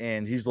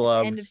 and he's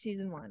loved. End of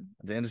season 1.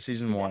 At the end of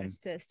season 1,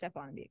 to step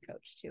on and be a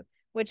coach too.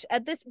 Which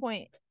at this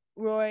point,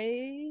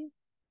 Roy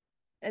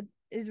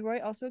is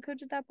Roy also a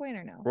coach at that point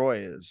or no? Roy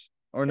is,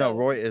 or no,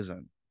 Roy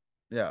isn't.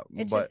 Yeah,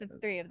 it's just the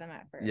 3 of them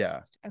at first.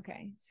 Yeah.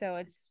 Okay, so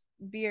it's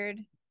Beard,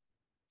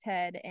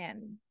 Ted,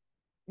 and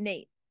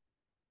Nate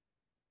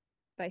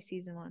by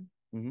season 1.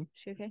 Mm-hmm.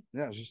 She okay?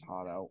 Yeah, it's just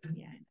hot out.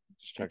 Yeah,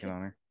 just checking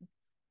on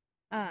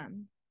her.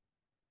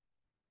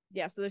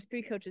 Yeah, so there's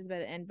 3 coaches by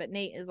the end, but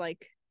Nate is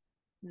like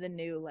the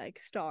new like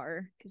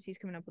star because he's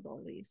coming up with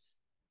all these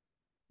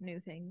new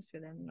things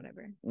for them,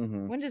 whatever.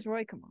 Mm-hmm. When does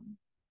Roy come on?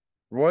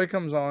 Roy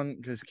comes on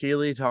because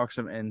Keeley talks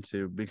him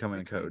into becoming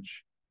a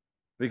coach.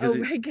 Because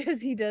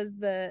he does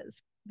the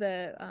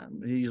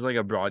he's like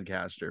a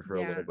broadcaster for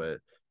a little bit,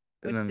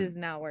 which does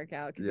not work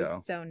out because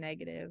he's so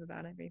negative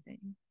about everything.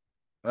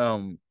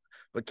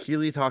 But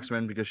Keeley talks him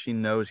in because she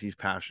knows he's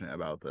passionate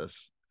about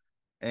this,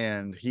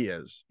 and he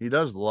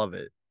does love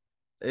it.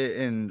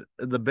 And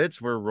the bits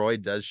where Roy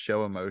does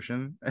show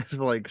emotion is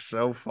like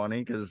so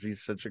funny because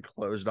he's such a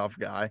closed off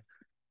guy.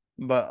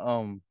 But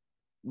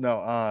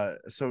no,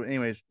 so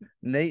anyways,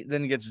 Nate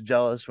then gets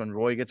jealous when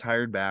Roy gets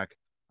hired back,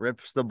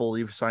 rips the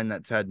belief sign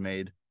that Ted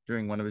made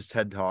during one of his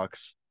TED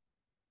talks,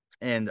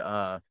 and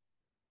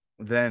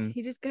then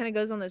he just kind of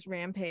goes on this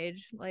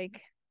rampage,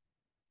 like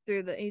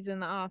he's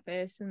in the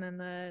office and then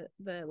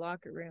the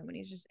locker room, and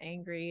he's just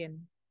angry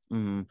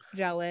and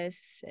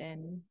jealous.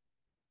 And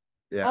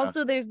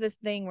also there's this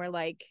thing where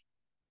like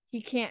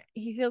he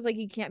feels like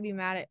he can't be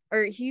mad at,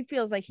 or he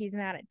feels like he's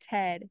mad at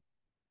Ted,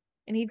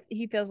 and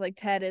he feels like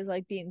Ted is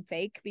like being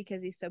fake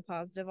because he's so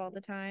positive all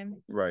the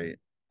time, right?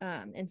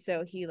 And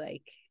so he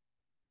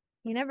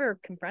never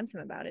confronts him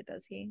about it,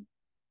 does he?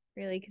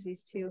 Really? Because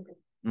he's too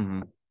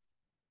Mm-hmm.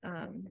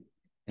 um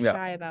Yeah.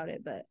 shy about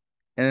it, but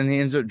And then he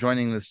ends up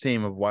joining this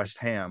team of West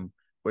Ham,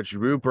 which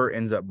Rupert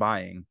ends up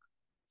buying.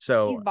 he's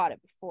So bought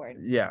it before.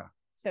 yeah,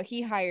 So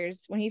he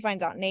hires when he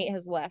finds out Nate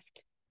has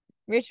left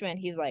Richmond,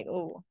 he's like,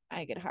 "Oh,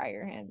 I could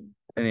hire him."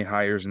 and he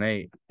hires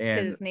Nate,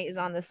 and Because Nate is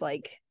on this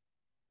like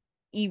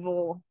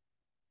evil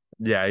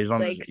yeah, he's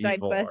on this like side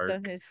evil quest of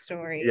arc. his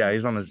story. Yeah,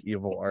 he's on this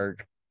evil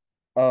arc.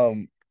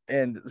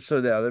 And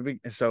so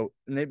so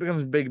Nate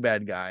becomes big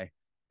bad guy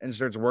and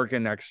starts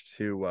working next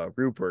to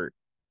Rupert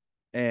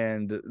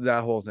and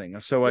that whole thing.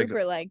 So like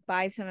Rupert like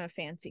buys him a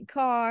fancy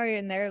car,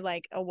 and they're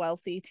like a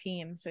wealthy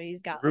team. So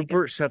he's got like a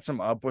Rupert sets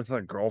him up with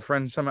a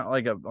girlfriend somehow,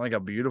 like a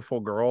beautiful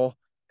girl,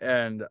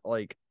 and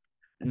like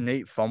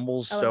Nate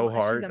fumbles so she's a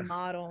hard.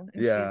 model, and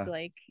she's Yeah,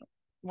 like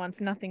wants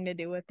nothing to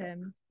do with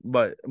him.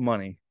 but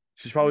money.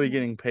 She's probably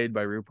getting paid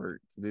by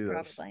Rupert to do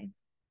this. Probably.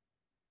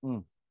 Hmm.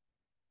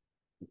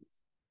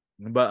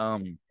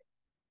 But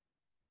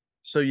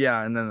so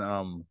yeah, and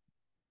then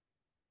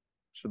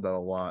said that a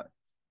lot.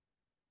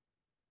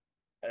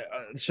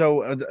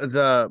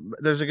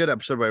 There's a good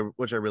episode by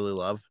which I really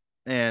love,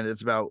 and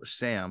it's about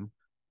Sam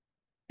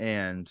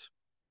and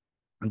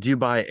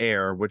Dubai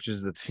Air, which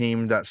is the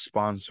team that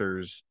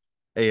sponsors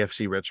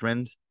AFC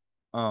Richmond.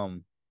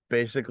 Um,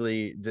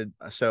 basically did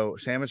so.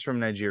 Sam is from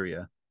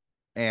Nigeria,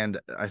 and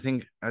I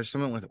think has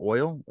something with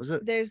oil. Was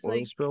it There's oil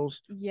like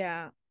spills?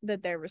 yeah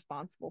that they're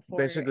responsible for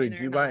Basically, and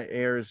are not. Dubai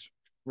Air is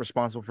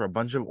responsible for a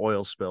bunch of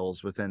oil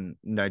spills within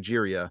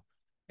Nigeria,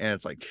 and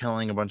it's like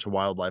killing a bunch of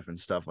wildlife and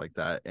stuff like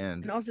that.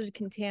 And And also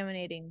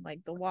contaminating like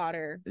the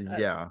water,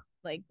 yeah,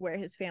 like where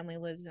his family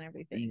lives and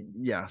everything.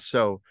 yeah.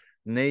 So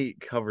Nate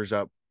covers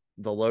up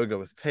the logo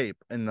with tape,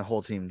 and the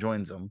whole team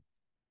joins him,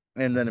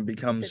 and then it You said,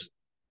 becomes,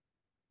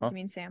 huh? you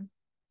mean Sam?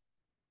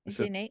 You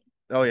So, say Nate?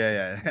 oh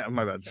yeah,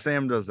 my bad.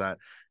 Sam does that,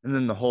 and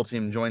then the whole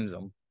team joins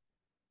him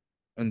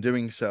in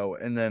doing so,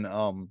 and then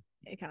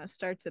It kind of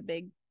starts a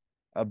big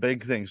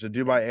thing. So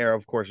Dubai Air,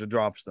 of course, it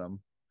drops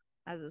them.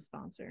 as a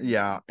sponsor.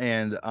 Yeah,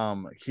 and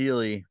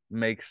Keely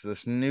makes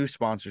this new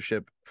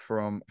sponsorship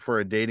for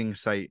a dating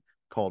site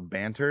called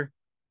Banter,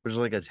 which is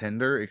like a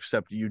Tinder,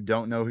 except you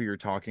don't know who you're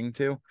talking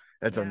to.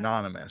 It's Yeah.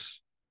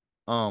 anonymous.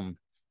 Um,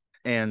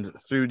 and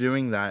through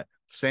doing that,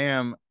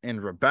 Sam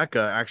and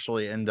Rebecca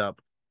actually end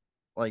up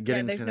like Yeah,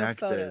 getting there's no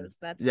connected. photos.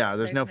 That's Yeah,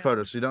 there's there's no no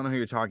photos, so you don't know who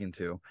you're talking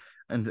to.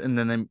 And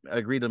then they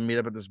agree to meet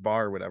up at this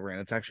bar or whatever,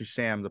 and it's actually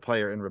Sam, the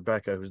player, and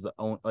Rebecca, who's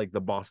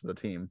the boss of the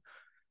team.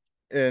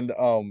 And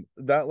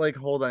that like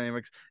whole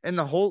dynamics and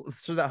the whole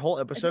so that whole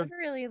it episode, never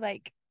really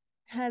like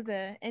has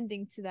a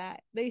ending to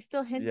that. They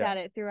still hint yeah. at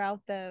it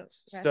throughout the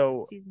rest of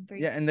So season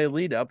yeah, 3. and they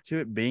lead up to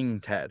it being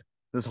Ted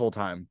this whole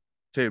time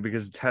too,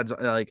 because Ted's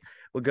like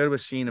we'll go to a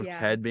scene of Yeah.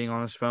 Ted being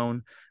on his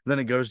phone, then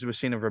it goes to a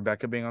scene of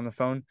Rebecca being on the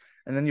phone,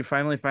 and then you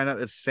finally find out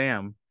it's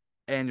Sam,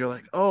 and you're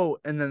like, oh,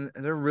 and then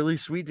they're really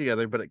sweet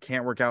together, but it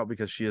can't work out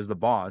because she is the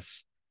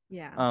boss.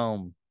 Yeah.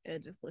 Um,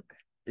 It just look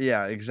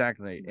yeah,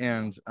 exactly.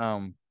 And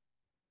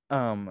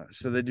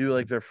so they do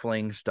like their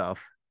fling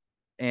stuff,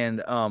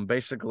 and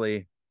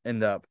basically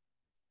end up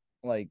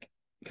like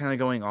kind of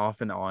going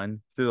off and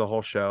on through the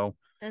whole show.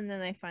 and then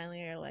they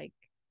finally are like,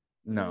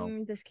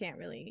 No, this can't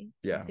really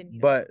yeah, continue.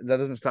 but that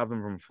doesn't stop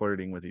them from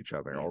flirting with each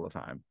other Yeah. all the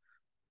time.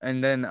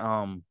 And then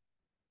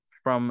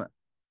from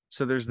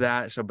so there's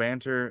that. So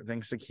Banter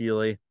thanks to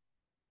Keeley.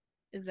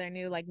 Is their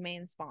new like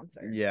main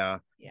sponsor. Yeah.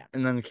 Yeah.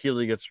 And then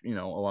Keeley gets, a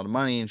lot of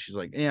money and she's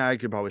like, yeah, I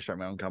could probably start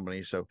my own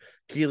company. So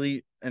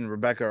Keeley and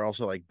Rebecca are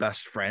also like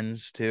best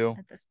friends too.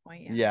 At this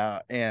point, yeah. Yeah.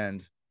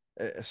 And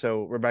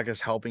so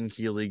Rebecca's helping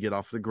Keeley get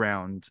off the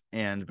ground,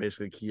 and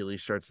basically Keeley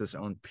starts this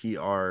own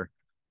PR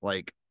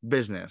like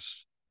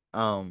business.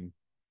 And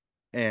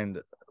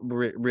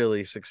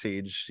really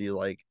succeeds. She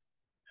like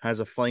has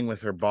a fling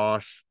with her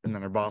boss, and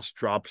then her boss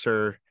drops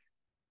her.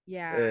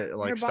 Yeah. It Her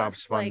like boss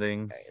stops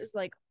funding. is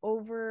like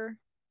over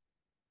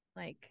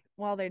like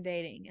while they're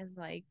dating is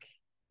like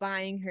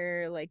buying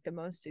her like the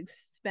most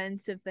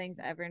expensive things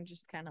ever and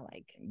just kind of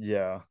like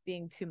Yeah.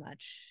 being too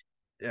much.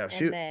 Yeah.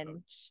 And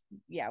then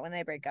yeah, when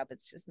they break up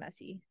it's just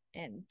messy.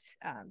 And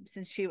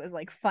since she was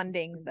like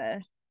funding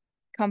the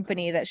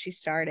company that she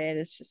started,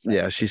 it's just like,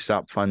 yeah, she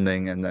stopped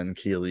funding, and then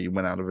Keely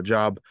went out of a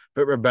job.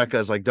 But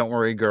Rebecca's like, "Don't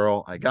worry,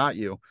 girl, I got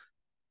you,"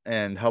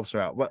 and helps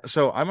her out.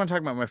 So I'm gonna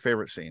talk about my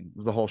favorite scene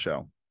of the whole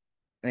show,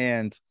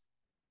 and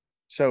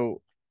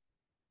so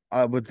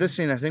with this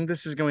scene, I think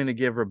this is going to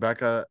give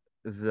Rebecca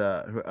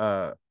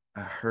the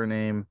her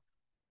name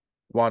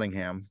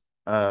Waddingham.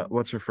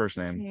 What's her first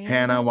name?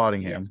 Hannah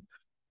Waddingham.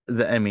 Yeah.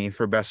 The Emmy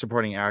for Best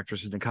Supporting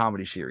Actress in a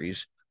Comedy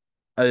Series.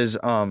 There's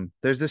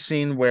this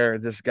scene where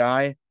this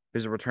guy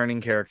who's a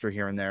returning character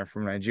here and there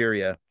from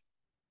Nigeria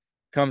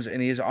comes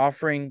and he's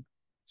offering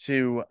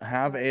to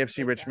have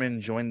AFC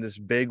Richmond join this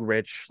big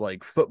rich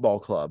like football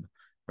club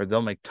where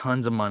they'll make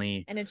tons of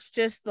money. And it's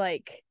just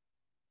like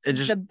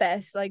the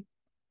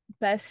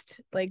best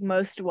like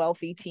most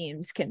wealthy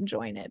teams can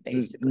join it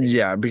basically.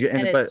 Yeah, but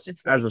it's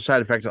just as a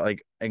side effect, it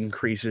like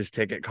increases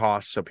ticket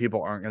costs, so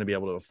people aren't going to be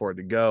able to afford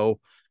to go.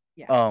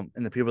 Yeah.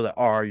 And the people that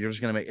are, you're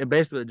just going to make it.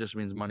 Basically, it just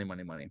means money,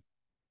 money, money.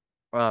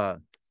 Uh,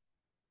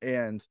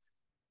 and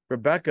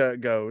Rebecca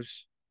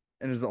goes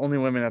and is the only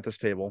woman at this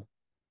table.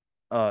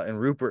 And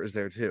Rupert is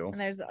there too.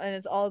 And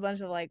it's all a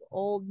bunch of like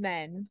old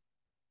men,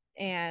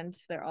 and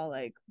they're all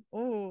like,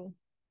 "Oh,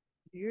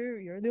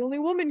 you're the only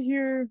woman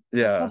here." Ha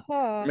Yeah, ha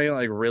ha. making it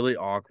like really Yeah,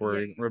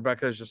 awkward.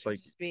 Rebecca's just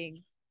like, just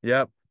being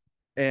yep.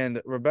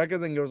 And Rebecca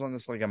then goes on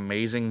this like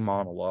amazing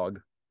monologue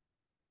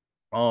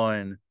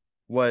on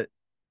what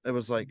it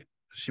was like.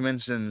 She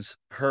mentions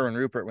her and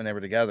Rupert when they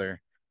were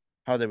together,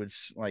 how they would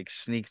like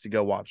sneak to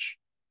go watch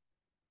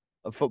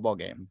a football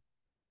game,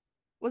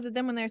 was it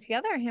them when they were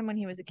together or him when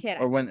he was a kid?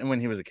 or when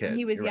he was a When kid.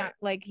 he was You're young, right.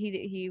 like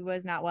he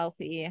was not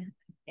wealthy,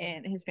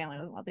 and his family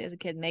wasn't wealthy as a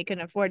kid, and they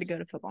couldn't afford to go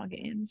to football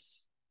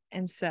games,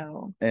 and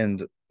so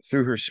And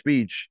through her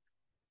speech,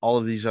 all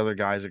of these other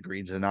guys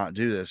agreed to not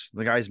do this.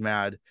 The guy's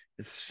mad.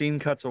 The scene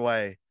cuts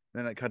away,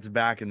 then it cuts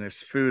back, and there's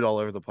food all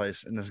over the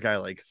place, and this guy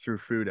like threw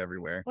food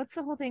everywhere. what's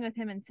the whole thing with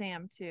him and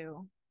Sam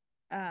too?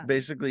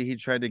 Basically, he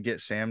tried to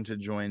get Sam to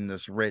join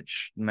this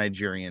rich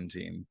Nigerian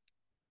team.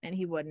 And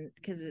he wouldn't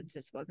because it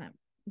just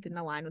didn't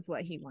align with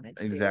what he wanted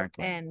to do.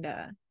 Exactly. And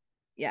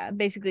yeah,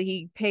 basically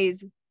he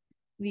pays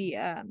the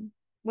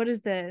what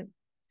is The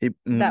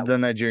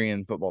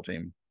Nigerian football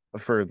team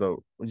for the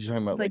what you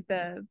talking about like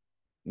the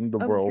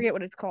I world, forget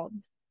what it's called.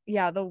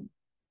 Yeah, the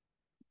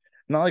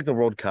not like the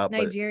World Cup,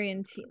 but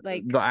Nigerian team,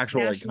 like the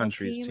actual like national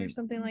country's team or team.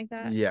 something like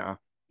that. Yeah,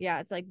 Yeah,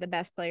 it's like the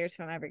best players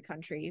from every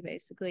country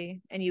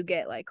basically, and you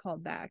get like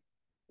called back,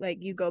 like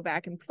you go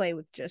back and play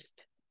with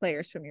just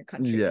players from your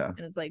country, yeah. and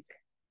it's like,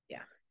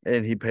 yeah,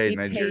 And he paid he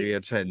Nigeria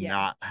pays, to yeah,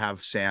 not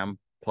have Sam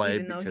play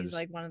even though he's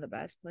like one of the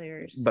best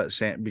players. but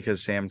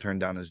Sam turned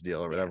down his deal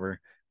or Yeah, whatever.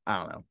 I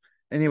don't know.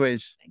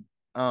 Anyways,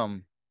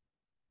 um,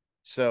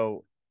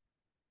 so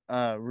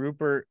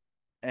Rupert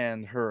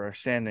and her are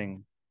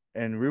standing,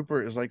 and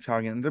Rupert is like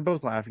talking, and they're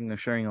both laughing, they're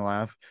sharing a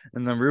laugh,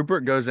 and then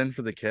Rupert goes in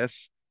for the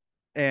kiss,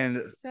 and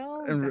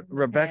so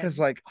Rebecca's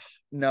like,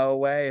 no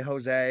way,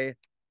 Jose,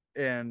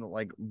 and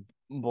like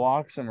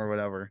blocks him or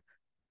whatever.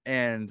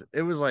 And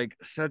it was like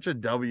such a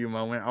W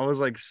moment. I was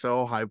like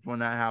so hyped when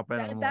that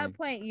happened. At I'm that like,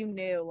 point you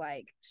knew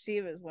like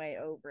she was way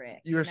over it,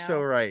 you were so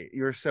right.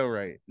 You were so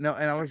right. No,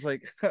 and I was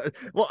like,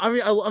 well, I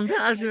mean, I'm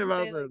passionate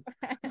about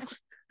this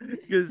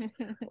because,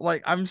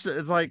 like,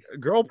 it's like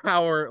girl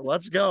power.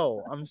 Let's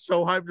go. I'm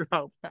so hyped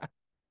about that.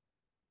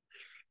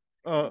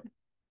 Uh,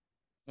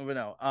 but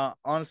no,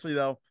 honestly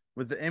though,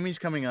 with the Emmys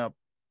coming up,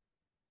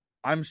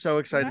 I'm so When are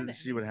excited the to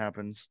see what Emmys?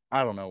 happens.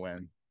 I don't know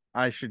when.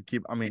 I should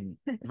keep. I mean,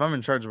 if I'm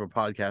in charge of a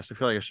podcast, I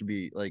feel like I should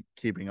be like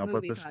keeping up with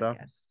Movie this stuff.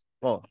 podcast.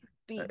 Well,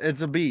 B.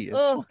 it's a B. It's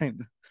Oh,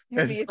 fine.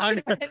 scare me.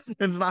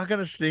 It's not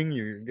gonna sting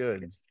you. You're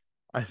good.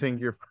 I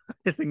think you're.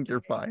 I think you're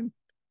fine.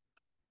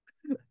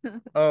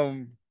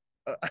 Um,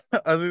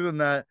 other than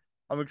that,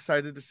 I'm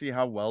excited to see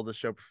how well the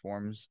show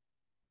performs.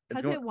 It's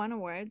Has going. it won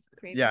awards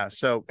Yeah. previously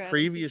So for other seasons?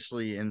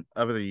 previously in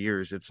other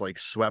years, it's like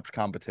swept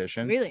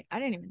competition. Really? I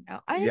didn't even know.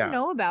 I didn't Yeah.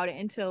 know about it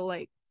until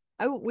like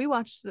we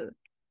watched the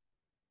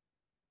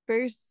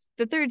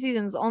third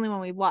season is the only one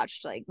we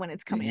watched like when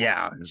it's coming out.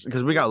 Yeah,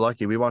 because we got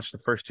lucky. We watched the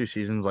first two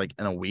seasons like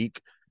in a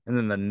week, and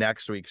then the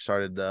next week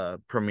started the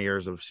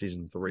premieres of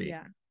season three.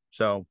 Yeah.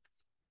 So,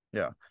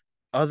 yeah.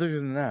 Other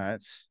than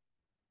that,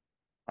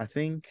 I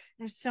think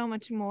There's so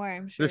much more,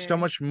 I'm there's so sure.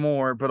 much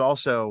more, but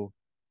also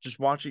just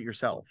watch it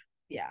yourself.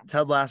 Yeah.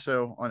 Ted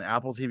Lasso on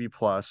Apple TV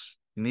Plus.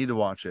 You need to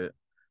watch it.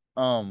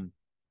 Um,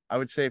 I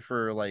would say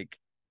for like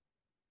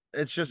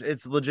it's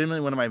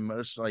legitimately one of my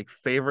most like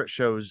favorite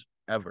shows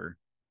ever.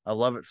 I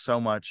love it so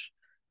much.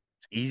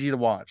 It's easy to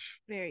watch.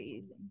 Very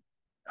easy.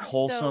 So,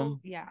 Wholesome.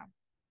 yeah,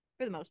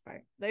 for the most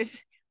part. There's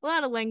a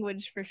lot of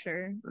language for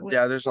sure.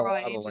 Yeah, there's a Roy, lot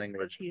of just 'cause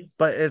language. he's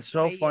But it's the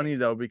so way he funny is.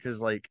 though, because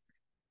like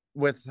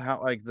with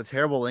how like the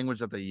terrible language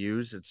that they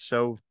use, it's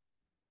so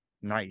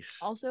nice.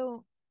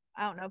 Also,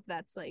 I don't know if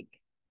that's like,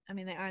 I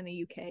mean, they are in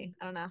the UK.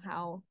 I don't know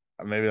how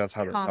Maybe that's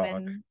how they talk.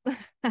 common. I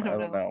I don't don't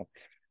know. know.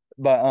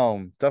 But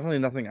definitely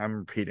nothing I'm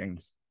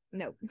repeating.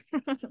 Nope.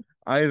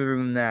 Other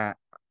than that,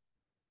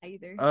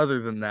 Either. other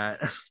than that,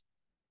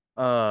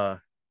 uh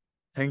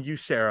thank you,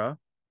 Sarah,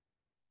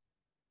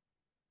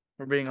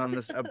 for being on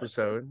this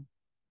episode.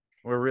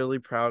 We're really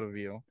proud of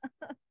you.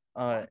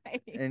 Uh Why?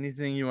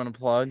 anything you want to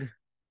plug?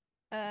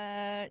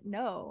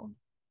 No.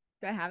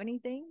 Do I have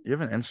anything? You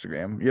have an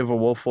Instagram. You have a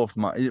Wolf Wolf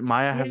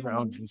Maya has Yeah, her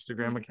own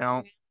Instagram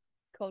account.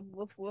 It's called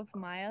Woof Woof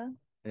Maya.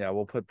 Yeah,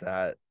 we'll put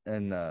that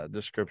in the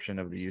description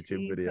of the YouTube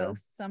She video.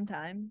 posts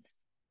sometimes,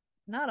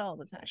 not all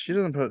the time. She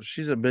doesn't post.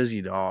 She's a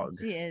busy dog.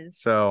 She is.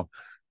 So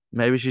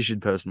maybe she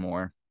should post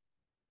more.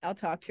 I'll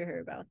talk to her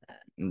about that.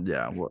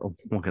 Yeah,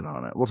 we'll get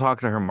on it. We'll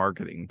talk to her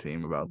marketing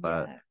team about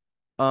that.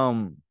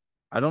 Yeah.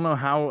 I don't know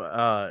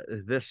how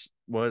this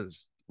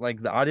was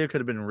like the audio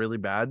could have been really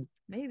bad,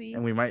 Maybe.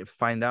 and we might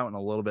find out in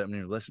a little bit when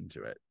you listen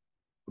to it.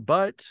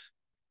 But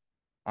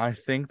I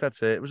think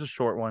that's it. It was a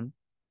short one,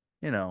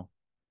 you know,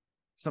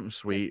 something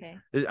sweet.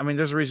 Okay. I mean,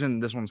 there's a reason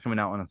this one's coming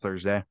out on a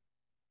Thursday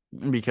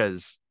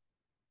because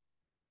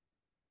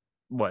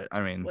what?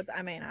 I mean,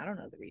 I don't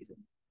know the reason.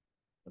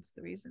 What's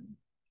the reason?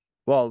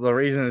 Well, the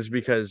reason is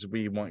because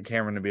we want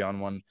Cameron to be on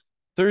one.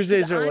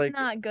 Thursdays are I'm like,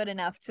 not good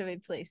enough to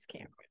replace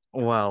Cameron.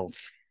 well,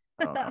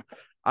 I don't know.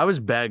 I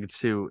was begged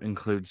to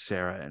include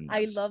Sarah in this.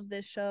 I love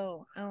this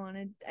show.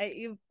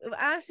 You've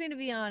asked me to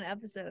be on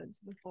episodes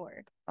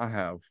before. I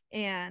have.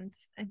 And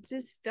I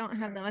just don't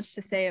have that much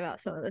to say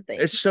about some of the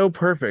things. It's so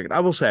perfect.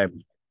 I will say,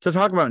 to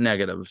talk about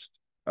negatives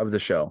of the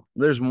show,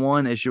 there's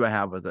one issue I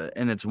have with it,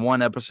 and it's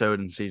one episode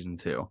in season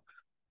 2.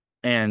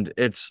 And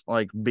it's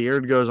like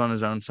Beard goes on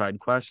his own side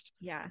quest.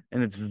 Yeah.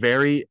 And it's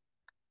very,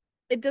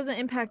 it doesn't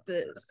impact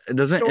the it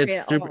doesn't, story it's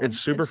at super, all. it's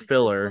super just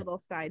filler. this little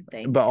side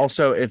thing. But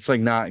also it's like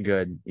not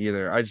good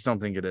either. I just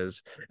don't think it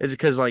is. It's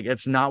because like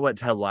it's not what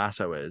Ted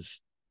Lasso is.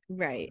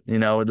 Right. You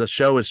know, the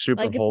show is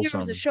super like if wholesome. there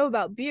was a show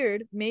about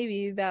Beard,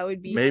 maybe that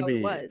would be how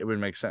it was. It would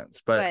make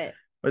sense. But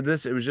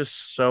this, it was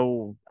just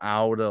so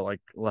out of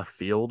like left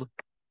field.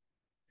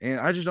 And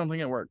I just don't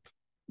think it worked.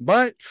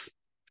 But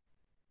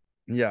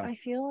yeah. I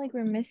feel like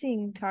we're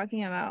missing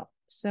talking about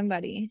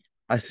somebody.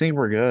 I think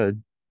we're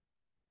good.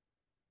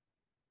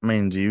 I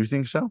mean, do you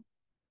think so?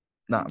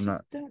 No, I'm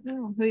not. I don't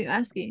know. Who are you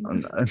asking?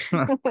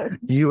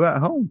 You at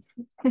home.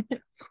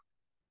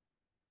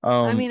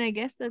 I mean, I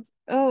guess that's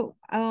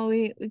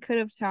we could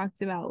have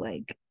talked about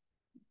like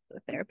the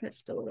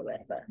therapist a little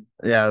bit, but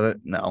yeah,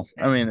 no.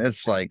 I mean,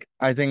 it's like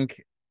I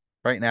think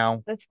right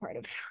now that's part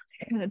of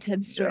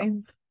Ted's story. Yeah.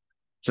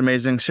 It's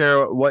amazing.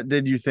 Sarah, what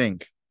did you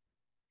think?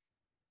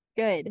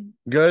 Good.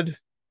 Good?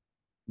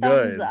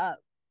 Thumbs up.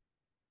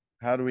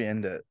 How do we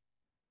end it?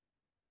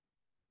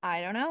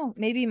 I don't know.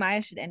 Maybe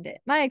Maya should end it.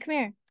 Maya, come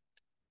here.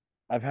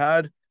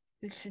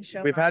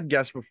 We've had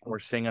guests before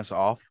sing us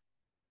off.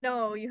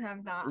 No, you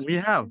have not. We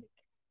have.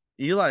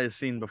 Eli has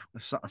seen before,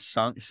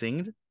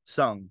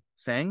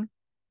 sang.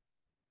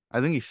 I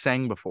think he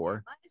sang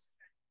before.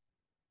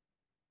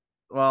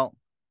 Well,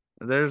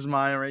 there's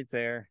Maya right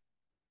there.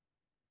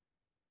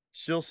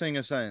 She'll sing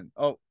us in.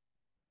 Oh,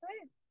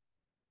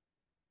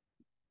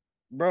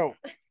 bro,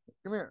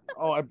 come here.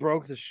 Oh, I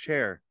broke this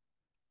chair.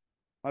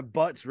 My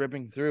butt's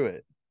ripping through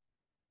it.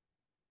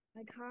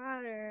 I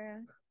caught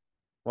her.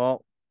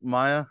 Well,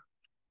 Maya.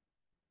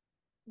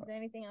 Is there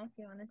anything else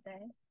you want to say?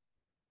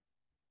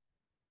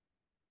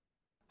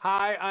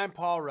 Hi, I'm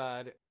Paul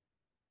Rudd.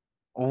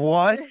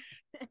 What?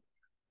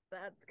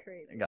 That's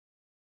crazy.